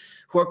me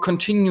who are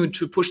continuing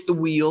to push the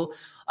wheel,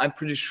 I'm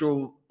pretty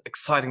sure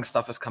exciting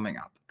stuff is coming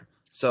up.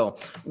 So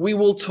we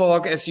will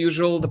talk as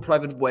usual, the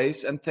private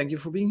ways. And thank you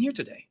for being here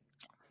today.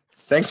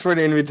 Thanks for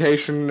the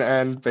invitation.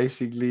 And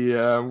basically,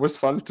 it was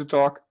fun to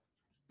talk.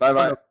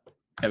 Bye-bye.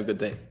 Have a good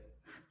day.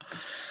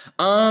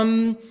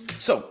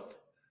 So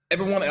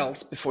everyone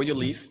else, before you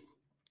leave,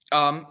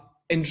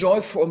 enjoy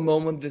for a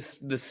moment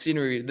this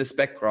scenery, this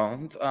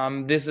background.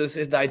 This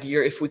is the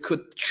idea if we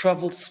could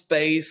travel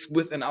space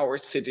within our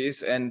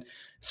cities and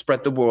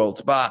spread the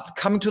world. But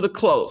coming to the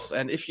close,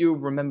 and if you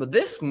remember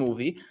this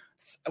movie,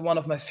 one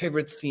of my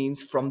favorite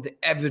scenes from the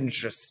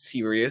Avengers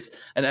series,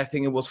 and I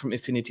think it was from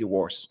Infinity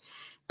Wars.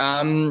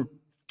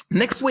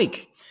 Next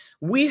week,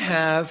 we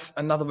have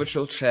another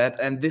virtual chat,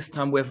 and this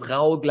time we have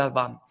Raul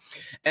Glavan.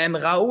 And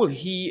Raul,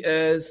 he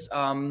is,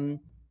 how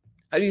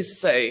do you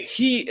say?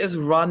 He is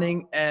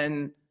running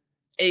an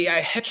AI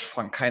hedge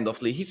fund, kind of.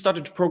 He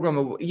started to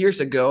program years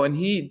ago, and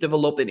he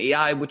developed an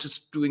AI which is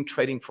doing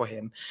trading for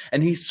him.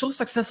 And he's so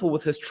successful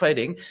with his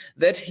trading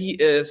that he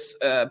is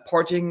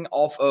parting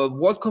of a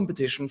world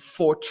competition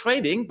for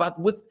trading, but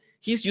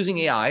he's using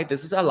AI.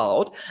 This is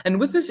allowed. And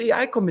with this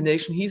AI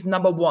combination, he's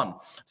 #1.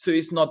 So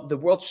he's not the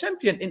world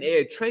champion in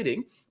AI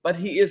trading, but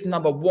he is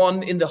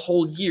 #1 in the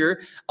whole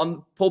year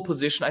on pole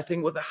position, I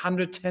think with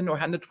 110 or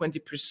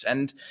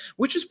 120%,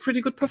 which is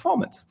pretty good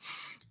performance.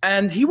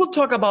 And he will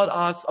talk about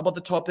the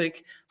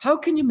topic, how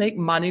can you make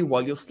money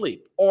while you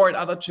sleep? Or in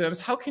other terms,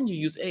 how can you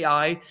use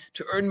AI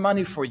to earn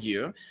money for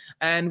you?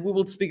 And we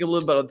will speak a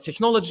little bit about the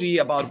technology,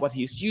 about what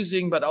he's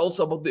using, but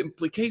also about the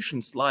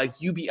implications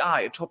like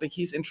UBI, a topic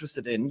he's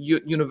interested in,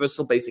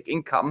 universal basic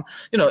income.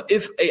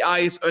 If AI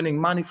is earning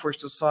money for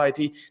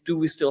society, do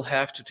we still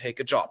have to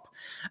take a job?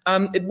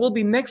 It will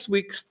be next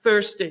week,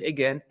 Thursday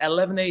again,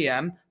 11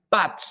 a.m.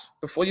 But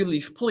before you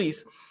leave,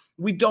 please,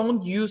 we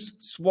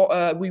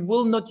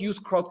will not use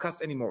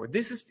Crowdcast anymore.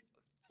 This is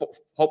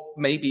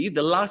maybe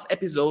the last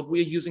episode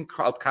we're using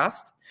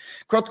Crowdcast.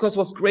 Crowdcast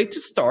was great to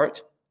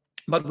start,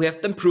 but we have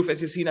to improve. As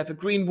you've seen, I have a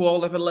green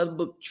wall, I have a little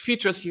bit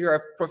features here, I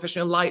have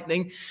professional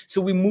lighting. So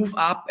we move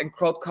up, and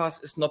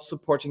Crowdcast is not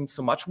supporting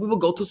so much. We will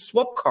go to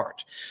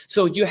Swapcard.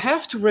 So you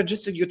have to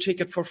register your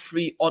ticket for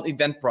free on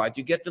Eventbrite.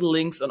 You get the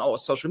links on our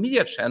social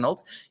media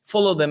channels.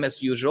 Follow them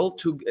as usual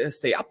to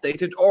stay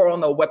updated, or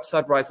on our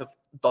website,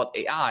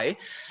 riseof.ai,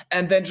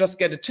 and then just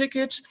get a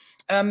ticket.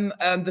 And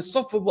the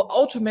software will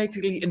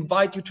automatically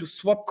invite you to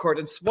Swapcard,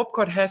 and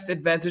Swapcard has the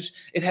advantage,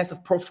 it has a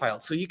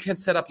profile. So you can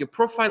set up your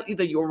profile,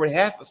 either you already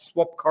have a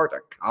Swapcard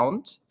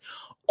account,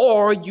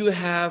 or you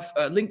have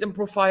a LinkedIn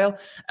profile,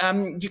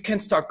 you can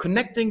start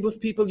connecting with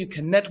people, you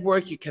can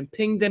network, you can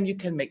ping them, you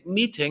can make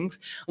meetings.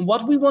 And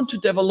what we want to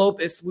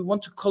develop is we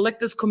want to collect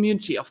this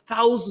community of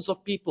thousands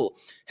of people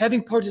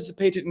having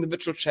participated in the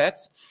virtual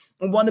chats,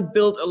 and want to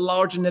build a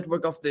larger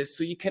network of this,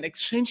 so you can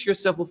exchange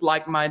yourself with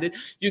like-minded,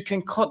 you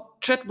can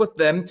chat with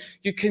them,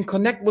 you can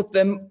connect with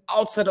them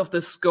outside of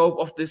the scope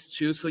of this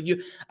too. So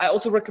I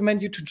also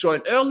recommend you to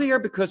join earlier,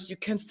 because you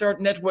can start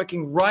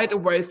networking right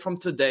away from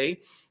today,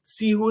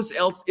 see who's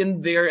else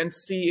in there, and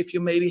see if you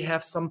maybe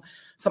have some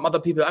other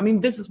people. I mean,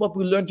 this is what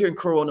we learned during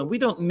Corona. We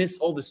don't miss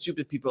all the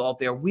stupid people out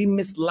there. We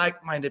miss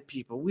like-minded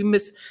people. We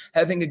miss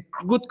having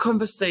a good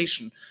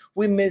conversation.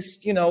 We miss,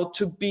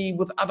 to be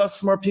with other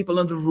smart people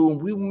in the room.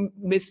 We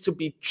miss to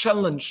be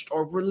challenged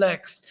or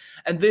relaxed.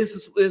 And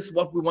this is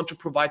what we want to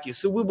provide you.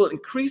 So we will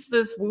increase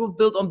this. We will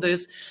build on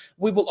this.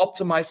 We will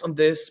optimize on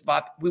this.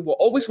 But we will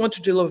always want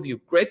to deliver you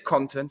great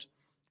content,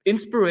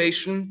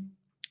 inspiration,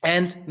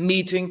 and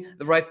meeting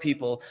the right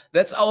people.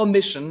 That's our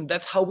mission.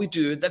 That's how we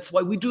do it. That's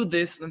why we do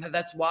this. And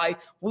that's why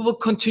we will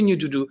continue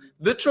to do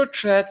virtual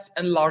chats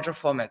and larger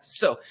formats.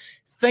 So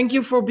thank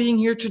you for being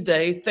here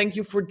today. Thank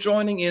you for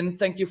joining in.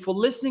 Thank you for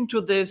listening to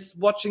this,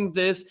 watching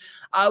this.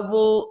 I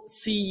will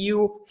see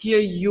you, hear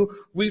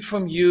you, read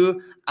from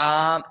you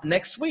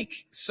next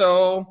week.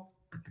 So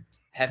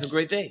have a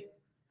great day.